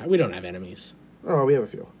 We don't have enemies. Oh, we have a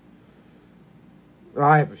few.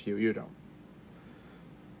 I have a few. You don't.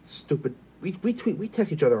 Stupid we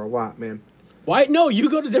text each other a lot, man. Why? No, you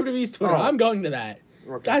go to WWE's Twitter. Oh. I'm going to that.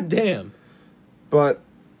 Okay. God damn. But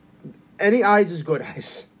any eyes is good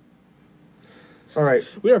eyes. All right.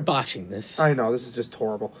 We are botching this. I know, this is just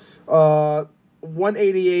horrible.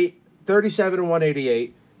 188, 37 and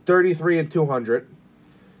 188, 33 and 200,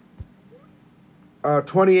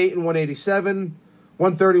 28 and 187,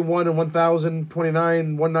 131 and 1,000,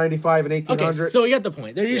 29, 195 and 1,800. Okay, so we get the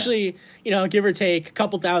point. They're usually, give or take, a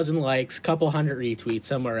couple thousand likes, couple hundred retweets,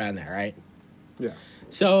 somewhere around there, right? Yeah.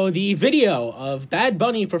 So the video of Bad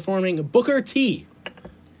Bunny performing Booker T,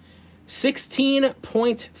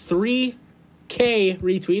 16.3K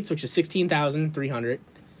retweets, which is 16,300.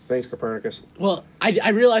 Thanks, Copernicus. Well, I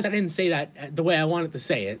realized I didn't say that the way I wanted to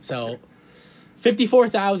say it. So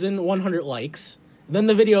 54,100 likes. Then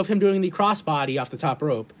the video of him doing the crossbody off the top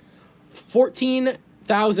rope,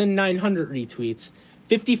 14,900 retweets,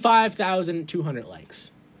 55,200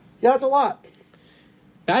 likes. Yeah, that's a lot.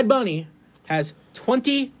 Bad Bunny has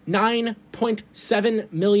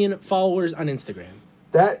 29.7 million followers on Instagram.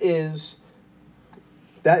 That is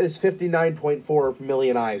 59.4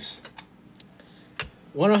 million eyes.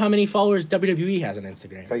 Want to know how many followers WWE has on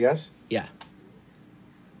Instagram? I guess. Yeah.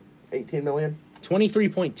 18 million?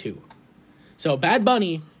 23.2. So Bad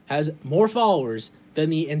Bunny has more followers than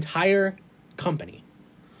the entire company.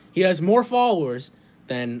 He has more followers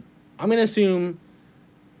than, I'm going to assume,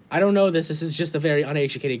 I don't know this is just a very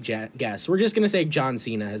uneducated guess. We're just going to say John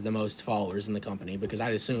Cena has the most followers in the company because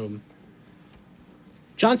I'd assume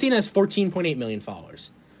John Cena has 14.8 million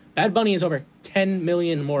followers. Bad Bunny has over 10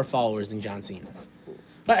 million more followers than John Cena.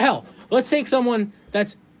 But hell, let's take someone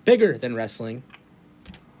that's bigger than wrestling.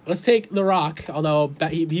 Let's take The Rock, although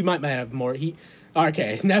he might have more.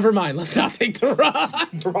 Okay, never mind. Let's not take The Rock.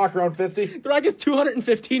 The Rock around 50? The Rock is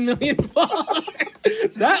 215 million followers.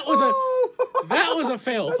 That was a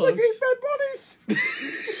fail, That's folks. like 8 Bad Bunnies.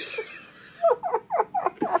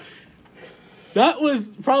 That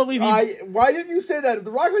was probably why didn't you say that?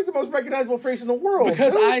 The Rock's like the most recognizable face in the world.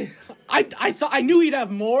 because I thought I knew he'd have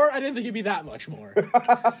more. I didn't think it'd be that much more.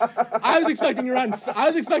 I was expecting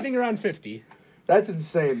around 50. That's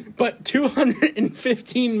insane. But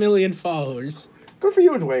 215 million followers. Good for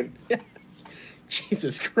you, Dwayne.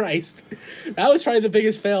 Jesus Christ. That was probably the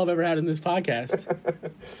biggest fail I've ever had in this podcast.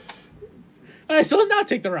 All right, so let's not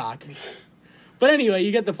take The Rock. But anyway,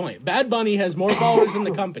 you get the point. Bad Bunny has more followers in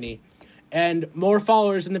the company and more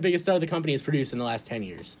followers than the biggest star the company has produced in the last 10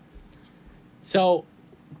 years. So,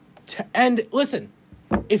 and listen,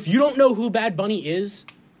 if you don't know who Bad Bunny is,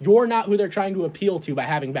 you're not who they're trying to appeal to by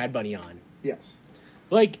having Bad Bunny on. Yes.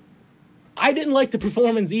 Like, I didn't like the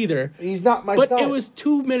performance either. He's not my But style. it was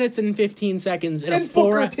 2 minutes and 15 seconds in And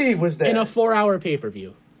Booker T was there. in a 4-hour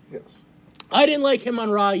pay-per-view. Yes. I didn't like him on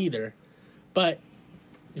Raw either. But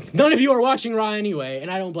none of you are watching Raw anyway,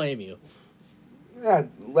 and I don't blame you. Yeah,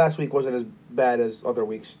 last week wasn't as bad as other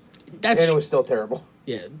weeks. And it was still terrible.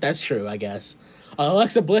 Yeah, that's true, I guess.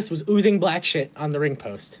 Alexa Bliss was oozing black shit on the ring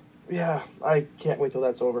post. Yeah, I can't wait till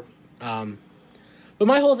that's over. But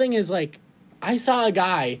my whole thing is, like, I saw a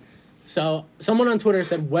guy, so someone on Twitter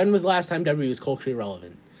said, when was the last time WWE was culturally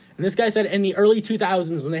relevant? And this guy said in the early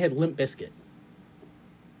 2000s when they had Limp Bizkit.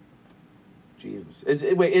 Jesus.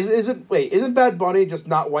 Isn't Bad Bunny just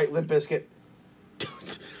not white Limp Bizkit?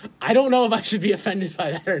 I don't know if I should be offended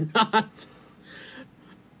by that or not.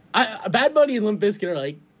 Bad Bunny and Limp Bizkit are,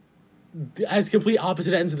 like, as complete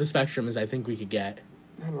opposite ends of the spectrum as I think we could get.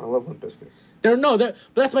 I don't know, I love Limp Bizkit. But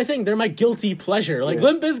that's my thing. They're my guilty pleasure. Like,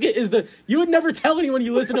 Limp Bizkit is you would never tell anyone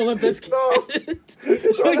you listen to Limp Bizkit. No. It's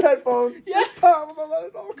on the headphones. Yeah. This time I'm gonna let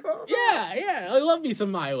it all come. Yeah. I love me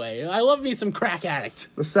some My Way. I love me some Crack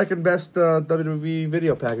Addict. The second best WWE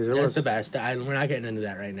video package there That's was. the best. We're not getting into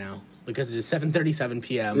that right now because it is 7:37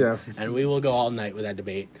 p.m. Yeah. And we will go all night with that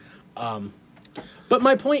debate. But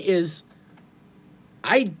my point is,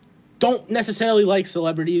 I don't necessarily like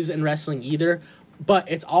celebrities in wrestling either,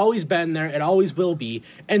 but it's always been there. It always will be.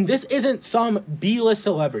 And this isn't some B-list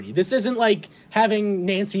celebrity. This isn't like having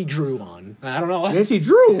Nancy Drew on. I don't know. Nancy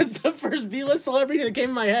Drew? It's the first B-list celebrity that came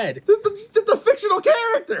in my head. The fictional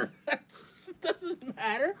character. Doesn't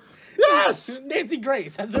matter. Yes. Nancy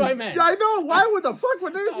Grace. That's who I meant. Yeah, I know. Why would the fuck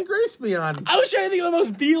would Nancy Grace be on? I was trying to think of the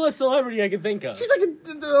most B-list celebrity I could think of. She's like I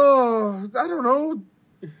don't know.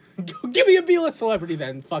 Give me a B-list celebrity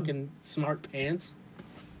then, fucking smart pants.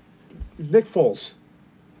 Nick Foles.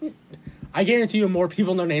 I guarantee you more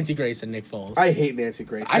people know Nancy Grace than Nick Foles. I hate Nancy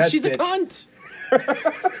Grace. She's a cunt. I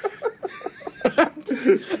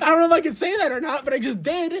don't know if I can say that or not, but I just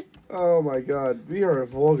did. Oh my god. We are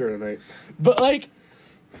vulgar tonight. But, like,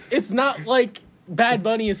 it's not like Bad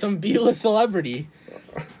Bunny is some B-list celebrity.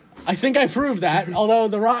 I think I proved that, although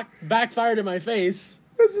The Rock backfired in my face.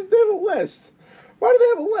 They have a list. Why do they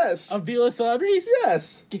have a list? Of B-list celebrities?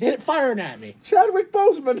 Yes. Get firing at me. Chadwick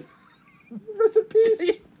Boseman. Rest in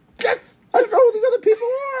peace. Yes. I don't know who these other people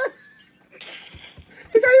are.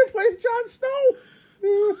 The guy who plays Jon Snow.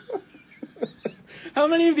 How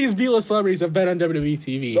many of these B-list celebrities have been on WWE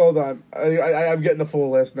TV? Hold on. I'm getting the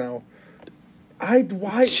full list now.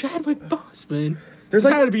 Why? Chadwick Boseman. There's This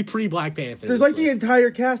like- had to be pre-Black Panther. There's this like the list.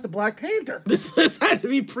 entire cast of Black Panther. This had to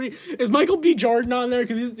be pre. Is Michael B. Jordan on there?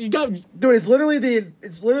 Because he got. Dude, it's literally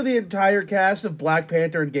the entire cast of Black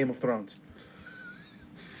Panther and Game of Thrones.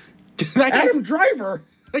 That guy, Adam Driver.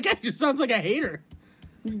 that guy just sounds like a hater.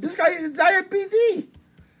 This guy is IMBD.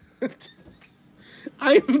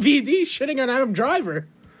 IMBD shitting on Adam Driver.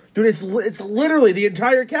 Dude, it's literally the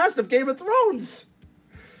entire cast of Game of Thrones.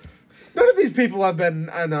 None of these people have been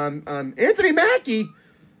on Anthony Mackie,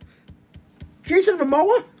 Jason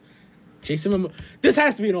Momoa. This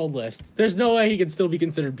has to be an old list. There's no way he could still be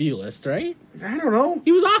considered B-list, right? I don't know.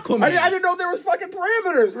 He was Aquaman. I didn't know there was fucking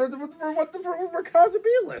parameters for cause of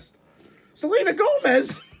B-list. Selena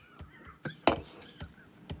Gomez.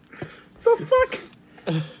 The fuck,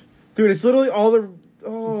 dude! It's literally all the.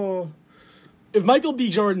 Oh, If Michael B.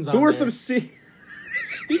 Jordan's on who are there, some C?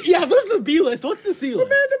 yeah, if there's the B-list, what's the C-list?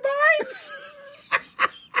 Amanda Bynes.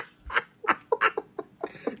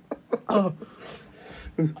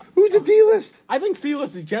 Who's the D-list? I think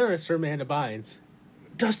C-list is generous for Amanda Bynes.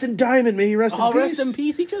 Dustin Diamond, may he rest in Oh, peace. rest in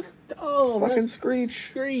peace. He just Fucking rest, Screech.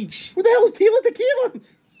 Screech. Who the hell is Tila Tequila?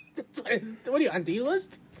 What are you on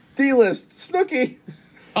D-list? D-list. Snooki.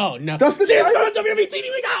 Oh no, Dustin Cheers, Diamond? on WWE TV.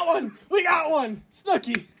 We got one.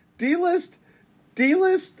 Snooki. D-list.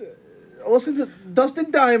 Listen to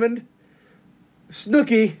Dustin Diamond.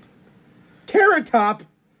 Snooki. Carrot Top.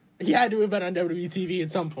 He had to have been on WWE TV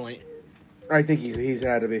at some point. I think he's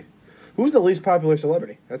had to be. Who's the least popular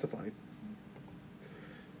celebrity? That's a funny.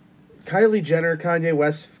 Kylie Jenner, Kanye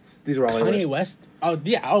West. These are all A-lists. Kanye West. Oh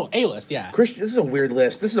yeah. Oh, A-list. Yeah. Christian. This is a weird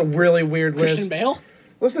list. This is a really weird Christian list. Bale.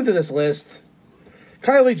 Listen to this list.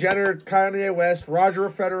 Kylie Jenner, Kanye West, Roger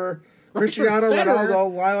Federer, Cristiano Federer?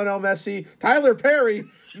 Ronaldo, Lionel Messi, Tyler Perry,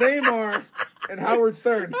 Neymar, and Howard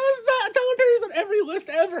Stern. How is that? Tyler Perry's on every list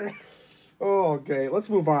ever. Oh, okay. Let's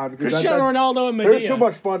move on. because Cristiano Ronaldo and There's Madea. too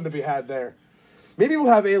much fun to be had there. Maybe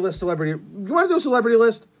we'll have A-list celebrity. You want to do a celebrity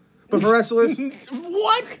list? But for wrestlers?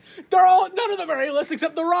 What? They're all none of them are A-list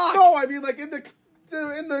except The Rock. No, I mean like in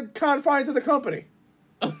the confines of the company.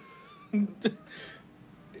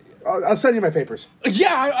 I'll send you my papers.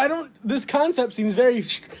 Yeah, I don't. This concept seems very.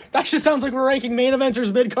 That just sounds like we're ranking main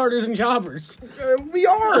eventers, mid carders, and jobbers. We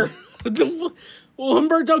are. Well,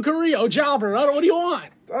 Humberto Carrillo, jobber. What do you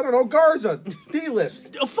want? I don't know. Garza,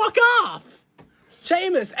 D-list. Oh, fuck off.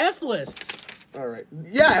 Sheamus, F list. All right.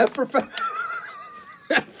 Yeah, for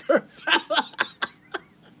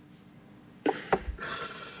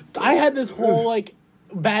I had this whole like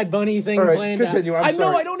Bad Bunny thing All right, planned continue. out. I'm I know.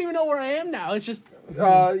 sorry. I don't even know where I am now. It's just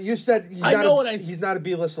you said he's I not know a, what I he's not a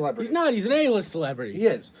B-list celebrity. he's not. He's an A-list celebrity. He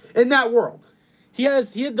is. In that world. He had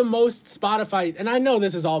the most Spotify, and I know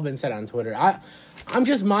this has all been said on Twitter. I'm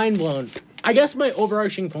just mind blown. I guess my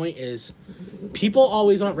overarching point is people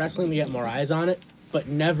always want wrestling to get more eyes on it, but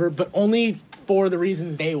only for the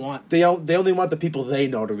reasons they want. They only want the people they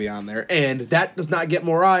know to be on there, and that does not get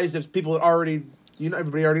more eyes if people that already,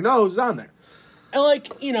 everybody already knows is on there.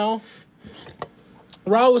 And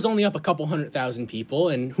Raw was only up a couple 100,000 people,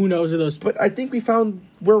 and who knows if those. But I think we found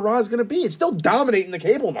where Raw's going to be. It's still dominating the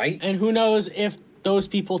cable night. And who knows if those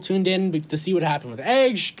people tuned in to see what happened with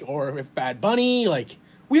Edge, or if Bad Bunny,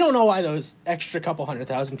 we don't know why those extra couple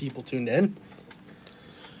 100,000 people tuned in.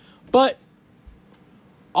 But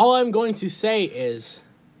all I'm going to say is,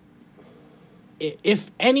 if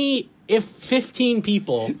 15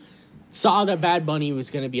 people saw that Bad Bunny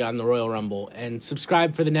was going to be on the Royal Rumble and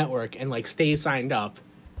subscribed for the network and stay signed up,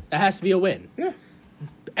 that has to be a win. Yeah.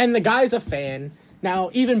 And the guy's a fan. Now,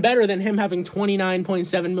 even better than him having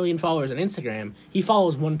 29.7 million followers on Instagram, he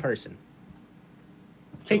follows one person.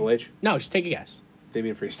 Triple H? No, just take a guess.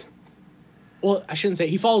 Damian Priest. Well, I shouldn't say.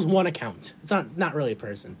 He follows one account. It's not really a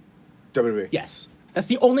person. WWE. Yes. That's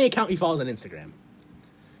the only account he follows on Instagram.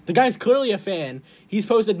 The guy's clearly a fan. He's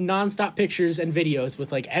posted nonstop pictures and videos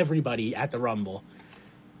with everybody at the Rumble.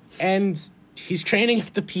 And he's training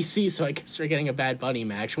at the PC, so I guess we're getting a Bad Bunny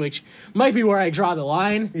match, which might be where I draw the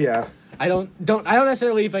line. Yeah. I don't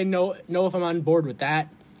necessarily if I know if I'm on board with that,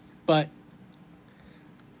 but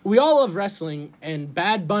we all love wrestling, and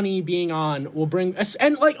Bad Bunny being on will bring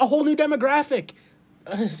a whole new demographic.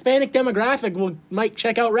 A Hispanic demographic might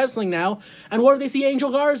check out wrestling now, and what if they see Angel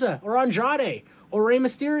Garza or Andrade? or Rey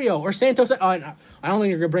Mysterio or Santos. I don't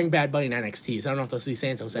think you're gonna bring Bad Bunny to NXT. So I don't know if they'll see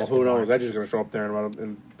Santos. Well, who knows? Edge is going to show up there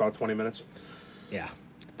in about 20 minutes. Yeah,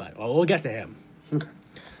 but we'll get to him.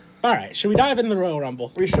 All right, should we dive into the Royal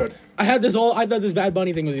Rumble? We should. I thought this Bad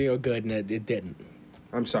Bunny thing was gonna go good, and it didn't.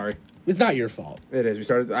 I'm sorry. It's not your fault. It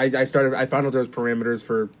is. I found out there was parameters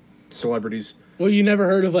for celebrities. Well, you never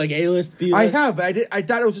heard of like A-list, B-list? I have, but I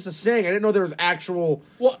thought it was just a saying. I didn't know there was actual.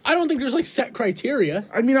 Well, I don't think there's like set criteria.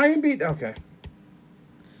 I mean, IMDb. Okay.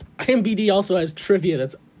 IMDb also has trivia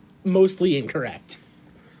that's mostly incorrect.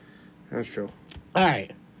 That's true. All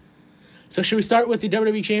right. So should we start with the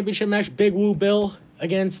WWE Championship match? Big Woo Bill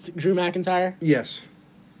against Drew McIntyre. Yes.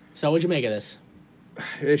 So what'd you make of this?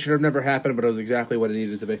 It should have never happened, but it was exactly what it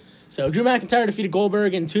needed to be. So Drew McIntyre defeated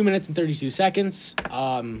Goldberg in 2 minutes and 32 seconds.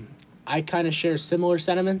 I kind of share similar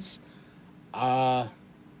sentiments. I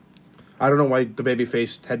don't know why the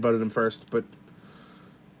babyface headbutted him first, but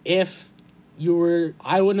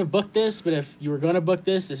I wouldn't have booked this, but if you were going to book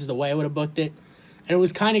this is the way I would have booked it. And it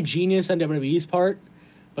was kind of genius on WWE's part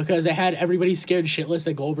because they had everybody scared shitless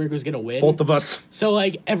that Goldberg was going to win. both of us. So,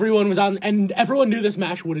 like, everyone was on, and everyone knew this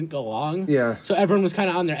match wouldn't go long. Yeah. So everyone was kind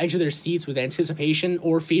of on their edge of their seats with anticipation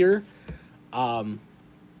or fear. And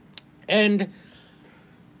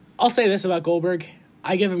I'll say this about Goldberg.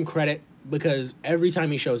 I give him credit because every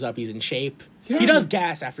time he shows up, he's in shape. Yeah. He does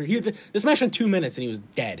gas after. This match went 2 minutes and he was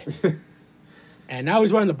dead. And now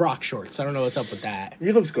he's wearing the Brock shorts. I don't know what's up with that.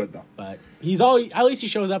 He looks good, though. But at least he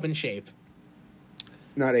shows up in shape.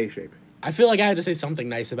 Not A shape. I feel like I had to say something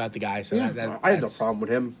nice about the guy. So I have no problem with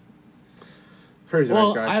him. Crazy well,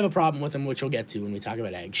 nice guy. I have a problem with him, which we'll get to when we talk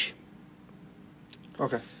about Edge.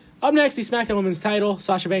 Okay. Up next, the SmackDown Women's title.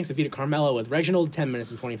 Sasha Banks defeated Carmella with Reginald, 10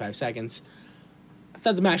 minutes and 25 seconds. I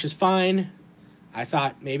thought the match was fine. I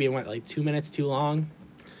thought maybe it went like 2 minutes too long.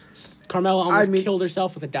 Carmella almost killed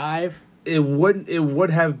herself with a dive. It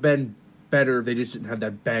would have been better if they just didn't have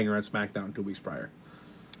that banger on SmackDown 2 weeks prior.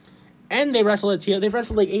 And they wrestled they've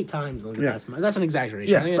wrestled like 8 times. That's an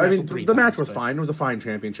exaggeration. Yeah, I think the match was fine. It was a fine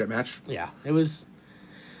championship match. Yeah, it was.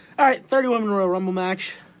 All right, 30-woman Royal Rumble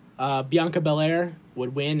match. Bianca Belair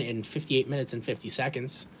would win in 58 minutes and 50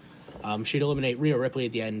 seconds. She'd eliminate Rhea Ripley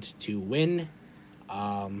at the end to win.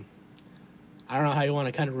 I don't know how you want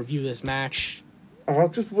to kind of review this match. We'll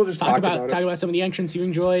just talk about some of the entrants you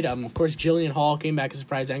enjoyed. Of course, Jillian Hall came back as a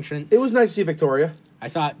surprise entrant. It was nice to see Victoria. I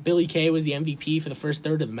thought Billie Kay was the MVP for the first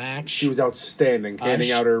third of the match. She was outstanding,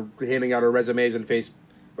 handing out her resumes and face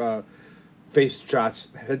shots,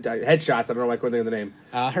 headshots. I don't know why I couldn't think of the name.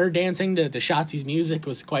 Her dancing to Shotzi's music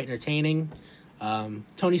was quite entertaining.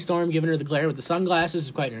 Toni Storm giving her the glare with the sunglasses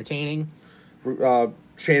was quite entertaining.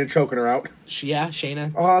 Shayna choking her out.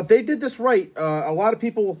 Shayna. They did this right. A lot of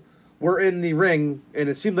people were in the ring, and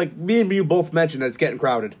it seemed like me and you both mentioned that it's getting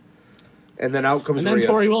crowded. And then out comes Rhea. And then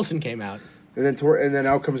Tori Wilson came out. And then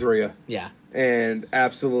out comes Rhea. Yeah. And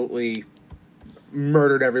absolutely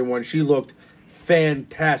murdered everyone. She looked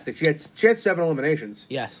fantastic. She had 7 eliminations.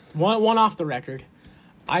 Yes. One off the record.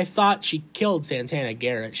 I thought she killed Santana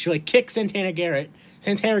Garrett. She kicked Santana Garrett.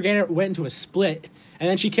 Santana Garrett went into a split, and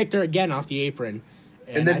then she kicked her again off the apron.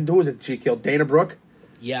 And then who was it she killed? Dana Brooke?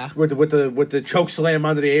 Yeah. With the choke slam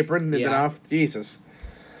onto the apron and then off. Jesus.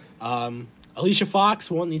 Alicia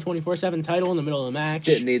Fox won the 24/7 title in the middle of the match.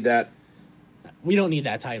 Didn't need that. We don't need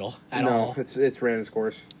that title at all. No, it's ran its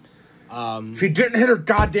course. She didn't hit her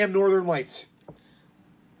goddamn Northern Lights.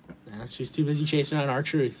 Nah, she's too busy chasing around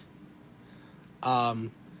R-Truth.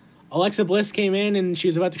 Alexa Bliss came in and she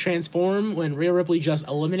was about to transform when Rhea Ripley just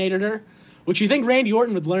eliminated her. Which you think Randy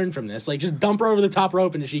Orton would learn from this. Just dump her over the top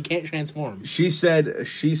rope and she can't transform. She said,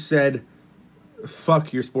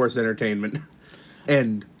 fuck your sports entertainment,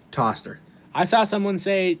 and tossed her. I saw someone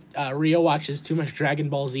say Rhea watches too much Dragon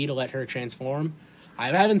Ball Z to let her transform. I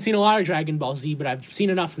haven't seen a lot of Dragon Ball Z, but I've seen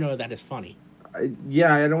enough to know that is funny. I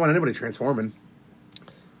don't want anybody transforming.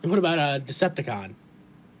 And what about Decepticon?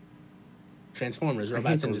 Transformers,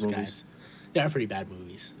 Robots in Disguise. Movies. They are pretty bad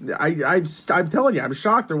movies. I'm telling you, I'm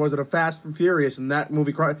shocked there wasn't a Fast and Furious in that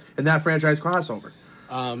movie in that franchise crossover.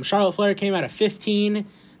 Charlotte Flair came out at 15.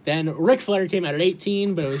 Then Ric Flair came out at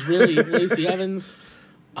 18, but it was really Lacey Evans.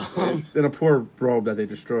 In a poor robe that they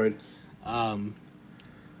destroyed. There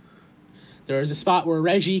was a spot where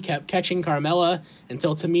Reggie kept catching Carmella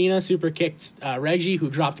until Tamina super kicked Reggie, who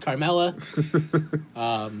dropped Carmella.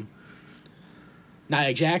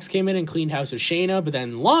 Nia Jax came in and cleaned house with Shayna, but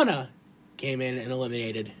then Lana came in and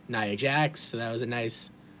eliminated Nia Jax, so that was a nice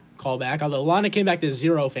callback. Although Lana came back to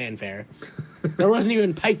 0 fanfare. There wasn't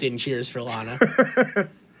even piped-in cheers for Lana.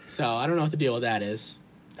 So I don't know what the deal with that is.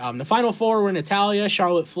 The final 4 were Natalya,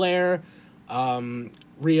 Charlotte Flair,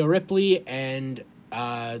 Rhea Ripley and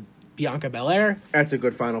Bianca Belair. That's a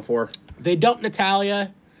good Final Four. They dumped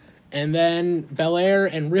Natalya, and then Belair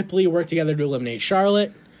and Ripley work together to eliminate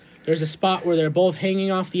Charlotte. There's a spot where they're both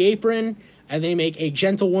hanging off the apron, and they make a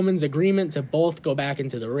gentlewoman's agreement to both go back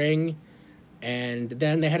into the ring. And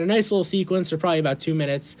then they had a nice little sequence for probably about 2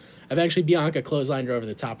 minutes. Eventually, Bianca clotheslined her over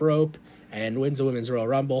the top rope and wins the Women's Royal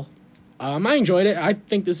Rumble. I enjoyed it. I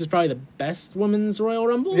think this is probably the best Women's Royal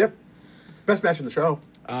Rumble. Yep. Best match in the show.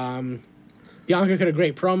 Bianca cut a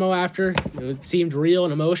great promo after. It seemed real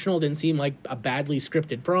and emotional. Didn't seem like a badly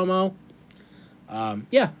scripted promo.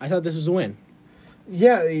 Yeah, I thought this was a win.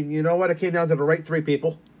 Yeah, you know what? It came down to the right 3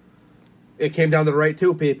 people. It came down to the right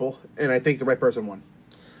 2 people, and I think the right person won.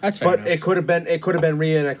 That's fair enough. But it could have been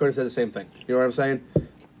Rhea, and I could have said the same thing. You know what I'm saying?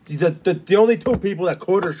 The only 2 people that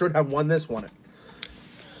could or should have won this won it.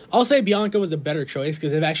 I'll say Bianca was a better choice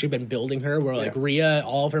because they've actually been building her. Where like Rhea,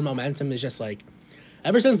 all of her momentum is just like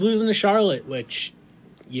ever since losing to Charlotte, which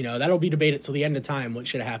that'll be debated till the end of time. What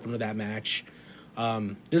should have happened with that match?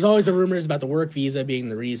 There's always the rumors about the work visa being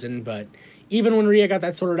the reason, but even when Rhea got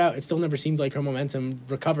that sorted out, it still never seemed like her momentum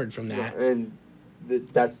recovered from that. Yeah, and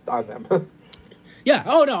that's on them. Yeah.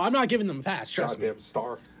 Oh no, I'm not giving them a pass. Trust me. Goddamn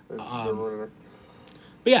star. But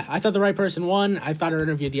yeah, I thought the right person won. I thought her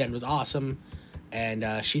interview at the end was awesome. And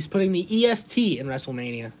she's putting the EST in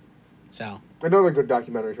WrestleMania. So another good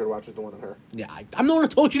documentary you should watch is the one on her. Yeah, I'm the one who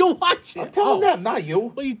told you to watch it. I'm telling them, not you.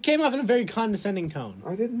 Well, you came off in a very condescending tone.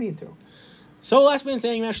 I didn't mean to. So last man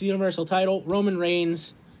standing match for the Universal title, Roman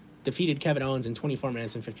Reigns defeated Kevin Owens in 24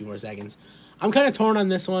 minutes and 54 seconds. I'm kind of torn on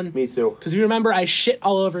this one. Me too. Because if you remember, I shit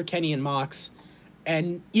all over Kenny and Mox.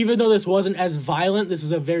 And even though this wasn't as violent, this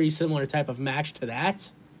was a very similar type of match to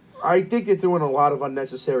that. I think they're doing a lot of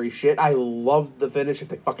unnecessary shit. I loved the finish if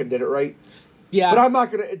they fucking did it right. Yeah. But I'm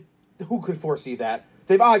not going to... Who could foresee that?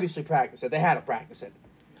 They've obviously practiced it. They had to practice it.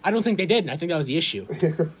 I don't think they did, and I think that was the issue.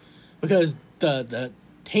 Because the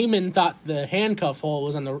Heyman thought the handcuff hole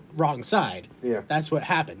was on the wrong side. Yeah. That's what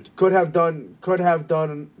happened. Could have done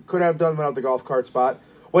without the golf cart spot,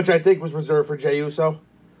 which I think was reserved for Jey Uso.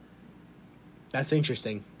 That's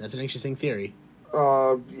interesting. That's an interesting theory.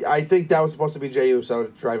 I think that was supposed to be Jey Uso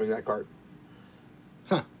driving that cart.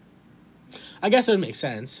 Huh. I guess it would make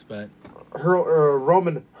sense, but...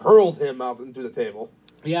 Roman hurled him out into the table.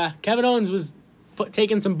 Yeah, Kevin Owens was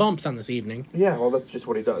taking some bumps on this evening. Yeah, well, that's just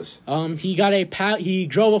what he does. He got he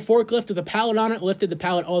drove a forklift with a pallet on it, lifted the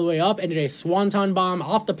pallet all the way up, and did a swanton bomb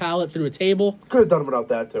off the pallet through a table. Could have done without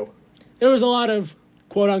that, too. There was a lot of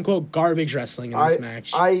quote-unquote garbage wrestling in this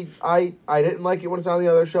match. I didn't like it when it's on the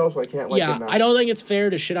other show, so I can't like it now. I don't think it's fair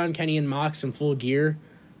to shit on Kenny and Mox in full gear,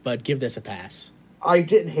 but give this a pass. I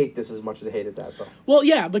didn't hate this as much as I hated that, though. Well,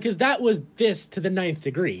 yeah, because that was this to the 9th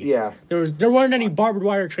degree. Yeah. There weren't any barbed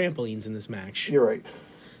wire trampolines in this match. You're right.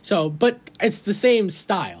 So, but it's the same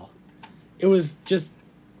style. It was just...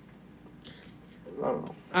 I don't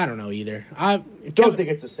know. I don't know either. Don't think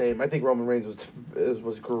it's the same. I think Roman Reigns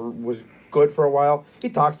was good for a while. He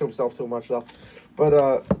talks to himself too much, though.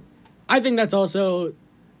 But I think that's also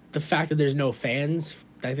the fact that there's no fans.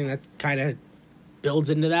 I think that's kind of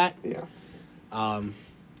builds into that. Yeah. I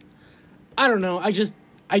don't know. I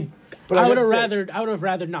would have rather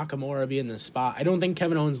Nakamura be in this spot. I don't think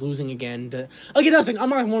Kevin Owens losing again. I'm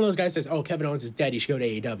not one of those guys that says, "Oh, Kevin Owens is dead. He should go to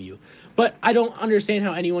AEW." But I don't understand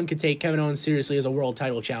how anyone could take Kevin Owens seriously as a world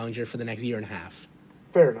title challenger for the next year and a half.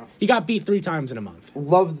 Fair enough. He got beat 3 times in a month.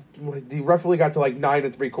 The referee got to like 9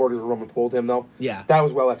 3/4 when Roman pulled him, though. Yeah, that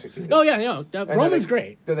was well executed. Oh yeah, Roman's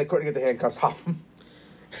great. Then they couldn't get the handcuffs off him.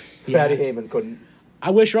 Fatty Heyman couldn't. I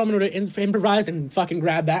wish Roman would have improvised and fucking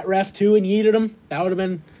grabbed that ref too and yeeted him. That would have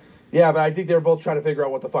been... Yeah, but I think they were both trying to figure out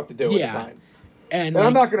what the fuck to do at the time. And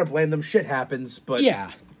I'm not going to blame them. Shit happens, but... Yeah.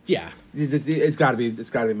 It's got to be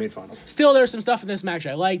made fun of. Still, there's some stuff in this match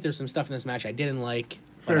I liked. There's some stuff in this match I didn't like.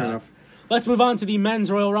 Fair enough. Let's move on to the men's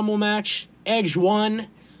Royal Rumble match. Edge won.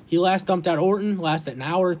 He last dumped out Orton. Lasted an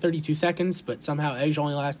hour, 32 seconds, but somehow Edge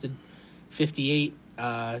only lasted 58,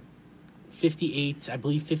 I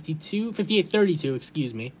believe 58-32,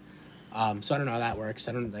 excuse me. So I don't know how that works.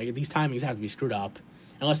 These timings have to be screwed up.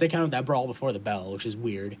 Unless they counted that brawl before the bell, which is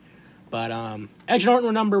weird. But Edge and Orton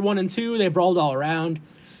were number 1 and 2. They brawled all around.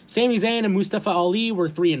 Sami Zayn and Mustafa Ali were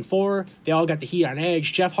 3 and 4. They all got the heat on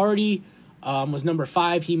Edge. Jeff Hardy was number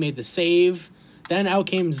 5. He made the save. Then out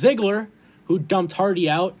came Ziggler, who dumped Hardy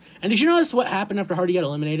out. And did you notice what happened after Hardy got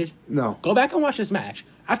eliminated? No. Go back and watch this match.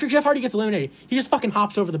 After Jeff Hardy gets eliminated, he just fucking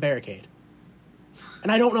hops over the barricade.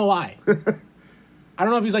 And I don't know why. I don't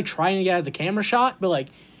know if he's, trying to get out of the camera shot, but,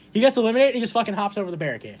 he gets eliminated and he just fucking hops over the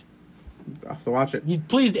barricade. I'll have to watch it.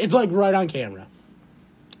 Please, it's, right on camera.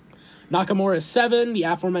 Nakamura is 7. The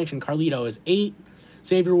aforementioned Carlito is 8.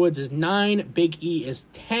 Xavier Woods is 9. Big E is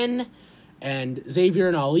 10. And Xavier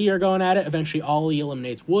and Ali are going at it. Eventually, Ali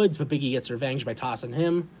eliminates Woods, but Big E gets revenge by tossing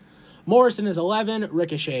him. Morrison is 11.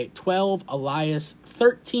 Ricochet 12. Elias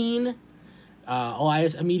 13.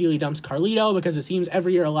 Elias immediately dumps Carlito because it seems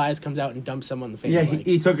every year Elias comes out and dumps someone the fans Yeah, like.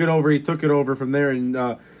 he took it over. He took it over from there, and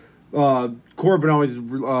Corbin always I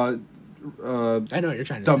know what you're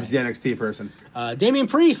trying to dumps say. the NXT person. Damian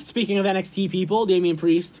Priest, speaking of NXT people, Damian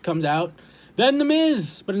Priest comes out. Then The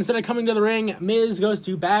Miz, but instead of coming to the ring, Miz goes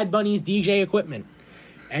to Bad Bunny's DJ equipment.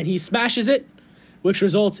 And he smashes it, which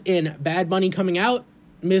results in Bad Bunny coming out.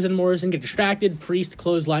 Miz and Morrison get distracted. Priest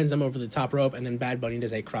clotheslines them over the top rope, and then Bad Bunny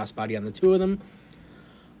does a crossbody on the two of them.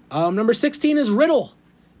 Number 16 is Riddle.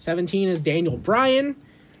 17 is Daniel Bryan.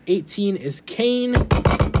 18 is Kane.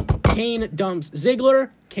 Kane dumps Ziggler.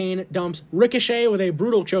 Kane dumps Ricochet with a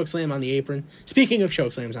brutal chokeslam on the apron. Speaking of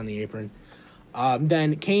chokeslams on the apron.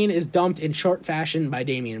 Then Kane is dumped in short fashion by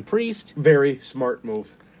Damian Priest. Very smart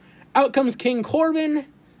move. Out comes King Corbin.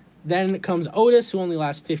 Then comes Otis, who only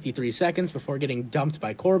lasts 53 seconds before getting dumped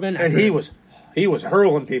by Corbin. And he was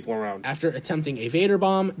hurling people around. After attempting a Vader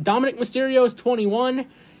bomb. Dominic Mysterio is 21.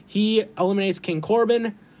 He eliminates King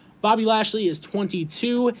Corbin. Bobby Lashley is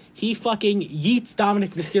 22. He fucking yeets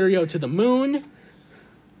Dominic Mysterio to the moon.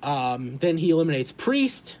 Then he eliminates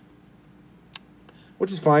Priest.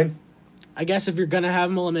 Which is fine. I guess if you're going to have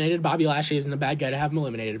him eliminated, Bobby Lashley isn't a bad guy to have him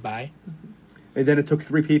eliminated by. And then it took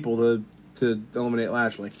 3 people to eliminate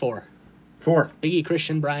Lashley. 4. 4. Big E,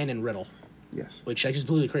 Christian, Bryan, and Riddle. Yes. Which I just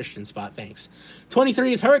blew the Christian spot, thanks.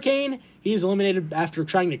 23 is Hurricane. He's eliminated after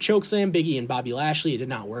trying to chokeslam Big E and Bobby Lashley. It did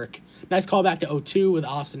not work. Nice callback to 02 with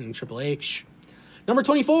Austin and Triple H. Number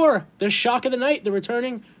 24, the shock of the night, the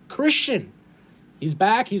returning Christian. He's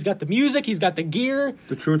back. He's got the music. He's got the gear.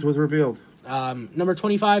 The truth was revealed. Number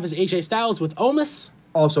 25 is AJ Styles with Omos.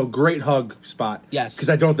 Also, great hug spot. Yes. Because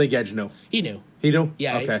I don't think Edge knew. He knew. He knew?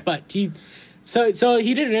 Yeah, Okay. but he... So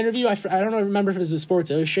he did an interview. I don't remember if it was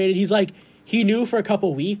Sports Illustrated. He's like, he knew for a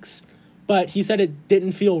couple weeks, but he said it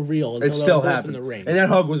didn't feel real until It still they were both happened. in the ring. And that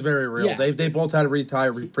hug was very real. Yeah. They both had to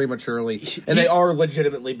retire prematurely. And they are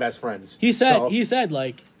legitimately best friends. He So- said,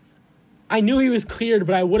 like, I knew he was cleared,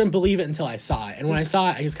 but I wouldn't believe it until I saw it. And when I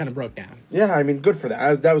saw it, I just kind of broke down. Yeah, I mean, good for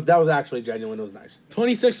that. That was actually genuine. It was nice.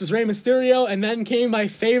 26 was Rey Mysterio, and then came my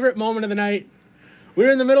favorite moment of the night. We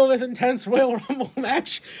were in the middle of this intense Royal Rumble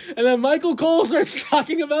match, and then Michael Cole starts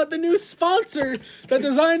talking about the new sponsor that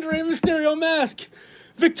designed Rey Mysterio mask.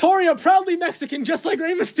 Victoria, proudly Mexican, just like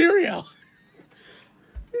Rey Mysterio.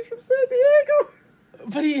 He's from San Diego.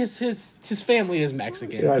 But his family is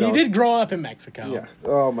Mexican. Yeah, I He know. did grow up in Mexico. Yeah.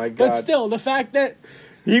 Oh, my God. But still, the fact that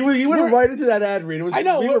He went We're- right into that ad read. It was, I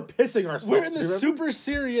know, we we're- were pissing ourselves. we're in this remember? super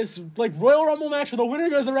serious, like, Royal Rumble match where the winner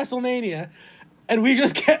goes to WrestleMania, and we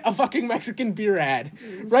just get a fucking Mexican beer ad,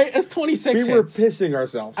 right? As 26 We were hits. pissing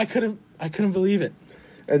ourselves. I couldn't believe it.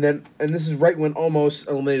 And this is right when almost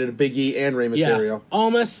eliminated Big E and Rey Mysterio. Yeah,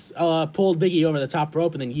 almost pulled Big E over the top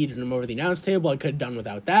rope and then yeeted him over the announce table. I could have done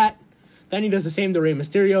without that. Then he does the same to Rey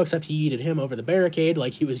Mysterio, except he yeeted him over the barricade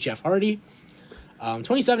like he was Jeff Hardy.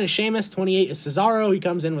 27 is Sheamus. 28 is Cesaro. He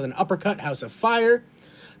comes in with an uppercut, House of Fire.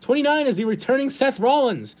 29 is the returning Seth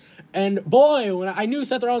Rollins. And boy, when I knew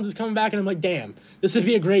Seth Rollins was coming back, and I'm like, damn, this would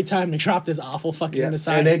be a great time to drop this awful fucking Yeah,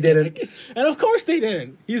 Messiah. and they didn't. gimmick. And of course they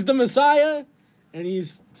didn't. He's the Messiah, and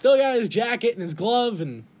he's still got his jacket and his glove,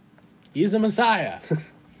 and he's the Messiah.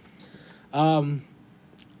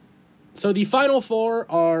 So the final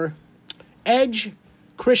 4 are Edge,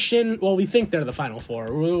 Christian. Well, we think they're the final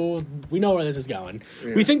 4. We know where this is going.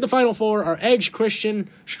 Yeah. We think the final 4 are Edge, Christian,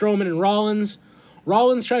 Strowman, and Rollins.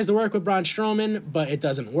 Rollins tries to work with Braun Strowman, but it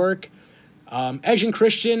doesn't work. Edge and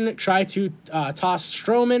Christian try to toss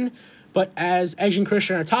Strowman, but as Edge and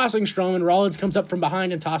Christian are tossing Strowman, Rollins comes up from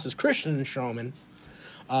behind and tosses Christian and Strowman.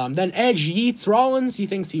 Then Edge yeets Rollins. He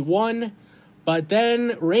thinks he won. But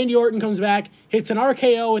then Randy Orton comes back, hits an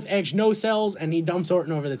RKO with Edge no sells, and he dumps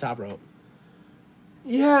Orton over the top rope.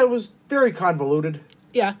 Yeah, it was very convoluted.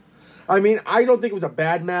 Yeah. I mean, I don't think it was a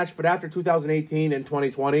bad match, but after 2018 and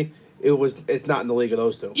 2020, it's not in the league of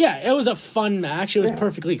those two. Yeah, it was a fun match. It was Yeah.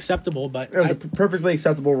 perfectly acceptable, but... It was a perfectly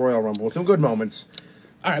acceptable Royal Rumble. Some good moments.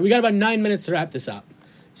 All right, we got about 9 minutes to wrap this up.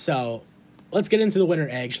 So, let's get into the winner,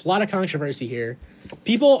 Edge. A lot of controversy here.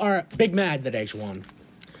 People are big mad that Edge won.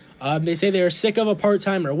 They say they are sick of a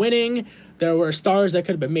part-timer winning. There were stars that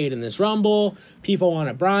could have been made in this Rumble. People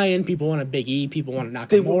wanted Bryan. People wanted Big E. People wanted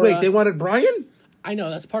Nakamura. They wanted Bryan? I know,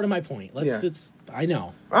 that's part of my point. Yeah. I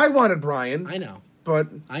know. I wanted Bryan. I know. but...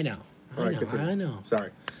 I know. All right, continue. I know.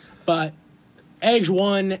 Sorry. But Edge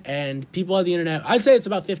won, and people on the internet, I'd say it's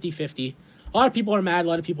about 50-50. A lot of people are mad, a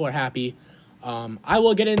lot of people are happy. I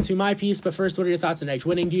will get into my piece, but first, what are your thoughts on Edge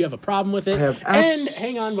winning? Do you have a problem with it? And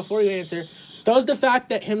hang on, before you answer, does the fact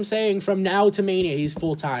that him saying from now to Mania he's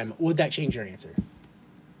full-time, would that change your answer?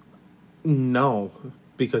 No,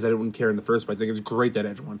 because I didn't care in the first place. I think it's great that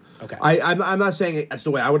Edge won. Okay. I'm not saying that's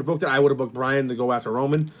the way I would have booked it. I would have booked Bryan to go after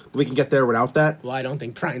Roman. We can get there without that. Well, I don't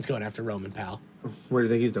think Bryan's going after Roman, pal. What do you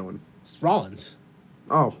think he's doing? It's Rollins.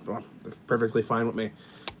 Oh, well, perfectly fine with me.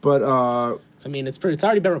 But, So, I mean, it's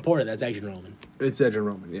already been reported that's Edge and Roman. it's Edge and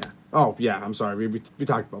Roman, yeah. Oh, yeah, I'm sorry. We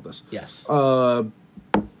talked about this. Yes.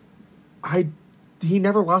 He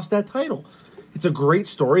never lost that title. It's a great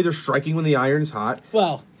story. They're striking when the iron's hot.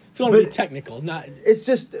 Well, if you want to be But- technical, not... It's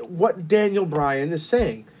just what Daniel Bryan is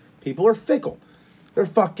saying. People are fickle. They're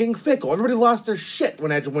fucking fickle. Everybody lost their shit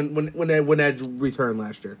when Edge when Edge returned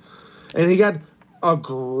last year, and he got a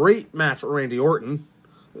great match with Randy Orton.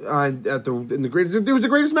 In the greatest, it was the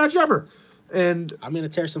greatest match ever. And I'm going to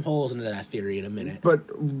tear some holes into that theory in a minute. but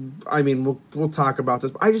I mean, we'll talk about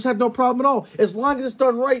this. I just have no problem at all. As long as it's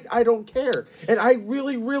done right, I don't care. And I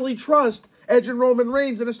really, really trust Edge and Roman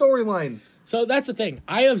Reigns in a storyline. So that's the thing.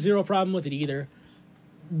 I have zero problem with it either.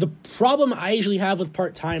 The problem I usually have with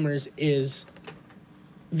part-timers is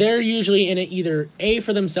they're usually in it either A,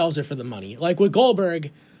 for themselves or for the money. Like with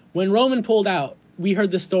Goldberg, when Roman pulled out, we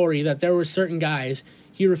heard the story that there were certain guys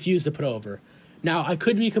he refused to put over. Now, I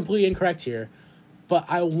could be completely incorrect here, but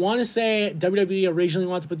I want to say WWE originally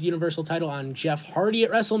wanted to put the Universal title on Jeff Hardy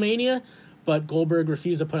at WrestleMania, but Goldberg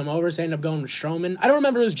refused to put him over, so they ended up going with Strowman. I don't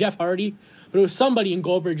remember if it was Jeff Hardy, but it was somebody, and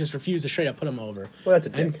Goldberg just refused to straight up put him over. Well, that's a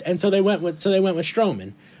dick. And so they went with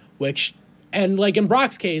Strowman, which, and like in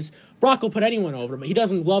Brock's case, Brock will put anyone over, but he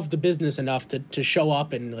doesn't love the business enough to show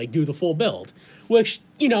up and like do the full build, which,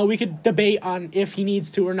 you know, we could debate on if he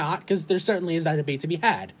needs to or not, because there certainly is that debate to be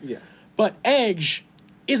had. Yeah. But Edge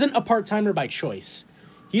isn't a part-timer by choice.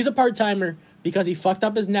 He's a part-timer because he fucked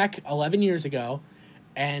up his neck 11 years ago,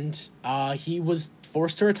 and he was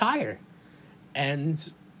forced to retire.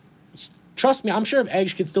 And trust me, I'm sure if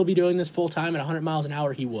Edge could still be doing this full-time at 100 miles an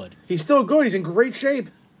hour, he would. He's still good. He's in great shape.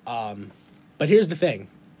 But here's the thing.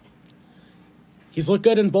 He's looked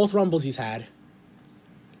good in both Rumbles he's had,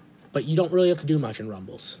 but you don't really have to do much in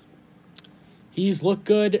Rumbles. He's looked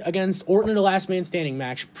good against Orton in a Last Man Standing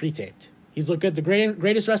match, pre-taped. He's looked good, the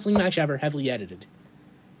greatest wrestling match ever, heavily edited.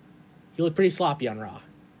 He looked pretty sloppy on Raw.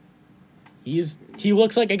 He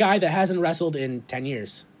looks like a guy that hasn't wrestled in 10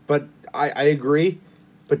 years. But I agree.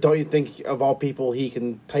 But don't you think, of all people, he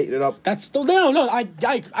can tighten it up? That's still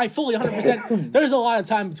I fully 100%. There's a lot of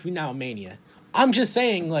time between now and Mania. I'm just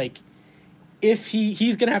saying, like, if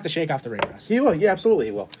he's gonna have to shake off the ring rust. He will. Yeah, absolutely,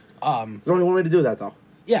 he will. There's only one way to do that, though.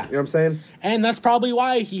 Yeah. You know what I'm saying? And that's probably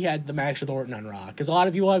why he had the match with Orton on Raw. Because a lot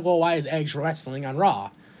of people are like, well, why is Edge wrestling on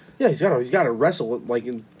Raw? Yeah, he's got to wrestle, like,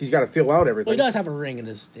 he's got to feel out everything. Well, he does have a ring in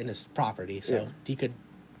his property, so Yeah. he could.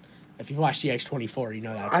 If you've watched EX24, you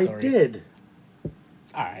know that story. I did.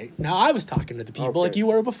 All right. Now I was talking to the people Okay. like you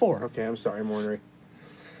were before. Okay, I'm sorry, I'm ornery.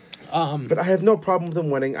 But I have no problem with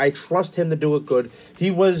him winning. I trust him to do it good.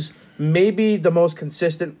 He was maybe the most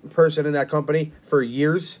consistent person in that company for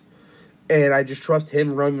years, and I just trust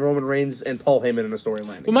him, Roman Reigns, and Paul Heyman in a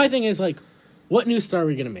storyline. But my thing is, like, what new star are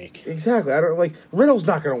we gonna make? Exactly. I don't like Riddle's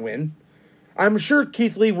not going to win. I'm sure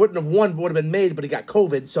Keith Lee wouldn't have won, would have been made, but he got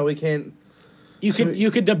COVID, so he can't. You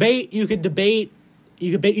could debate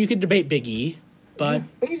Big E, but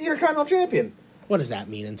He's the Intercontinental Champion. what does that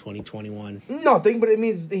mean in 2021? Nothing, but it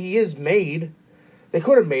means he is made. They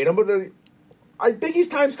could have made him, but Big E's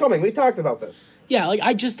time's coming. We talked about this. Yeah, like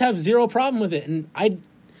I just have zero problem with it,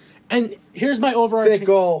 and here's my overarching.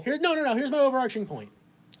 Fickle. Here's my overarching point.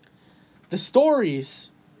 The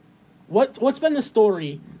stories, what's been the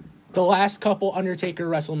story, the last couple Undertaker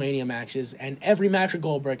WrestleMania matches, and every match with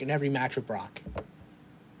Goldberg and every match with Brock.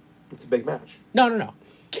 It's a big match. No.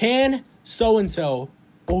 Can so and so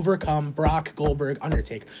overcome Brock, Goldberg,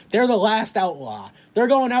 Undertaker? They're the last outlaw. They're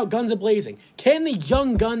going out guns a-blazing. Can the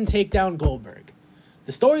young gun take down Goldberg?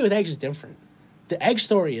 The story with Edge is different. The Edge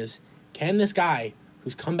story is, can this guy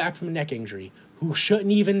who's come back from a neck injury, who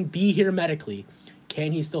shouldn't even be here medically,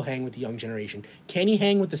 can he still hang with the young generation? Can he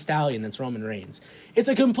hang with the stallion that's Roman Reigns? It's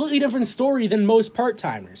a completely different story than most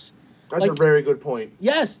part-timers. That's a very good point.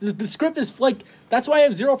 Yes, the script is, like, that's why I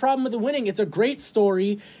have zero problem with the winning. It's a great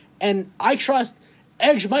story, and I trust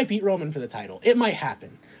Edge might beat Roman for the title. It might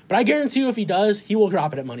happen. But I guarantee you if he does, he will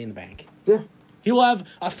drop it at Money in the Bank. Yeah. He will have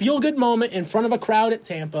a feel-good moment in front of a crowd at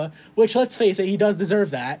Tampa, which, let's face it, he does deserve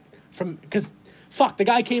that. Because, the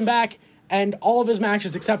guy came back, and all of his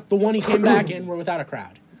matches except the one he came back in were without a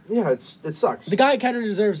crowd. Yeah, it sucks. The guy kind of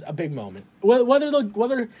deserves a big moment.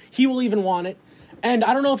 Whether he will even want it, and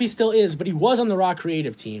I don't know if he still is, but he was on the Raw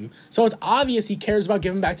creative team, so it's obvious he cares about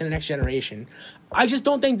giving back to the next generation. I just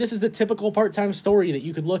don't think this is the typical part-time story that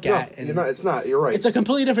you could look at. And it's not. You're right. It's a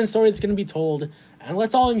completely different story that's going to be told, and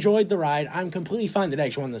let's all enjoy the ride. I'm completely fine that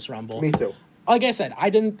Edge won this Rumble. Me too. Like I said,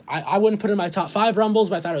 I wouldn't put it in my top 5 Rumbles,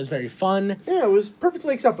 but I thought it was very fun. Yeah, it was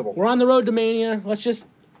perfectly acceptable. We're on the road to Mania. Let's just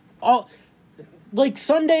like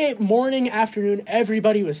Sunday morning, afternoon,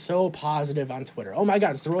 everybody was so positive on Twitter. Oh my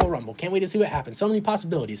God, it's the Royal Rumble. Can't wait to see what happens. So many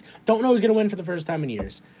possibilities. Don't know who's going to win for the first time in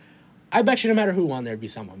years. I bet you no matter who won, there'd be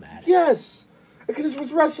someone mad. Yes, because this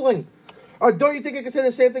was wrestling. Don't you think I could say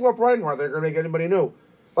the same thing about Brian Hart? They're going to make anybody new.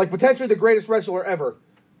 Like, potentially the greatest wrestler ever.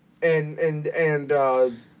 And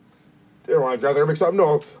I'd rather mix up.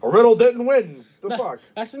 No, a Riddle didn't win. The fuck?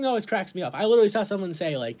 That's the thing that always cracks me up. I literally saw someone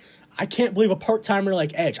say, like, I can't believe a part-timer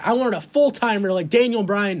like Edge. I wanted a full-timer like Daniel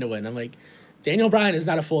Bryan to win. I'm like, Daniel Bryan is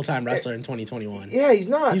not a full-time wrestler in 2021. Yeah, he's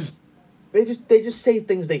not. They just say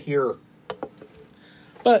things they hear.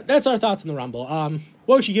 But that's our thoughts on the Rumble.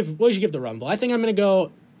 What would you give the Rumble? I think I'm going to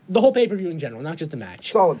go the whole pay-per-view in general, not just the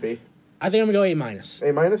match. Solid B. I think I'm going to go A-.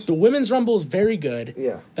 A-? The women's Rumble is very good.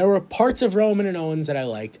 Yeah. There were parts of Roman and Owens that I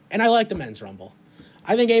liked, and I liked the men's Rumble.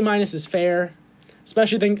 I think A- is fair,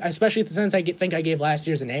 especially in the sense I think I gave last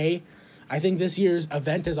year's an A. I think this year's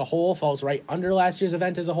event as a whole falls right under last year's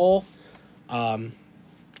event as a whole. But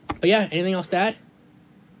yeah, anything else to add?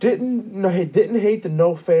 Didn't hate the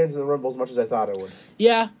no fans in the Rumble as much as I thought I would.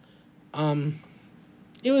 Yeah.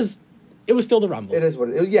 It was still the Rumble. It is what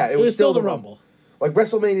it is. Yeah, it was still the Rumble. Like,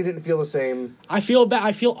 WrestleMania didn't feel the same. I feel bad.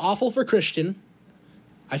 I feel awful for Christian.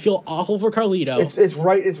 I feel awful for Carlito. It's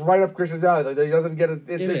right up Christian's alley. Like, he doesn't get it.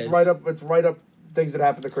 It's right up things that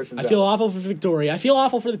happen to Christian. I feel awful for Victoria. I feel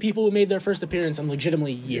awful for the people who made their first appearance in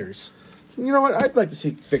legitimately years. You know what? I'd like to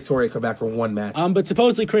see Victoria come back for one match. But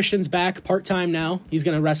supposedly Christian's back part-time now. He's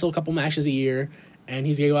going to wrestle a couple matches a year, and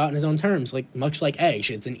he's going to go out on his own terms, much like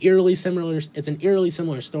Edge. It's an eerily similar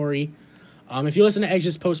story. If you listen to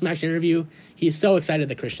Edge's post-match interview, he's so excited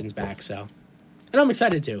that Christian's back. So, and I'm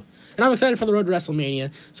excited too. And I'm excited for the road to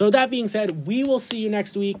WrestleMania. So with that being said, we will see you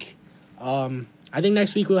next week. I think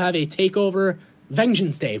next week we'll have a TakeOver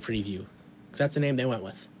Vengeance Day preview, because that's the name they went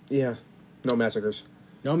with. Yeah. No massacres.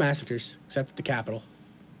 No massacres, except at the Capitol.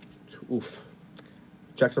 Oof.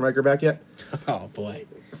 Jackson Riker back yet? Oh, boy.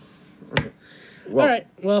 Okay. Well, all right.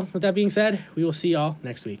 Well, with that being said, we will see y'all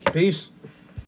next week. Peace.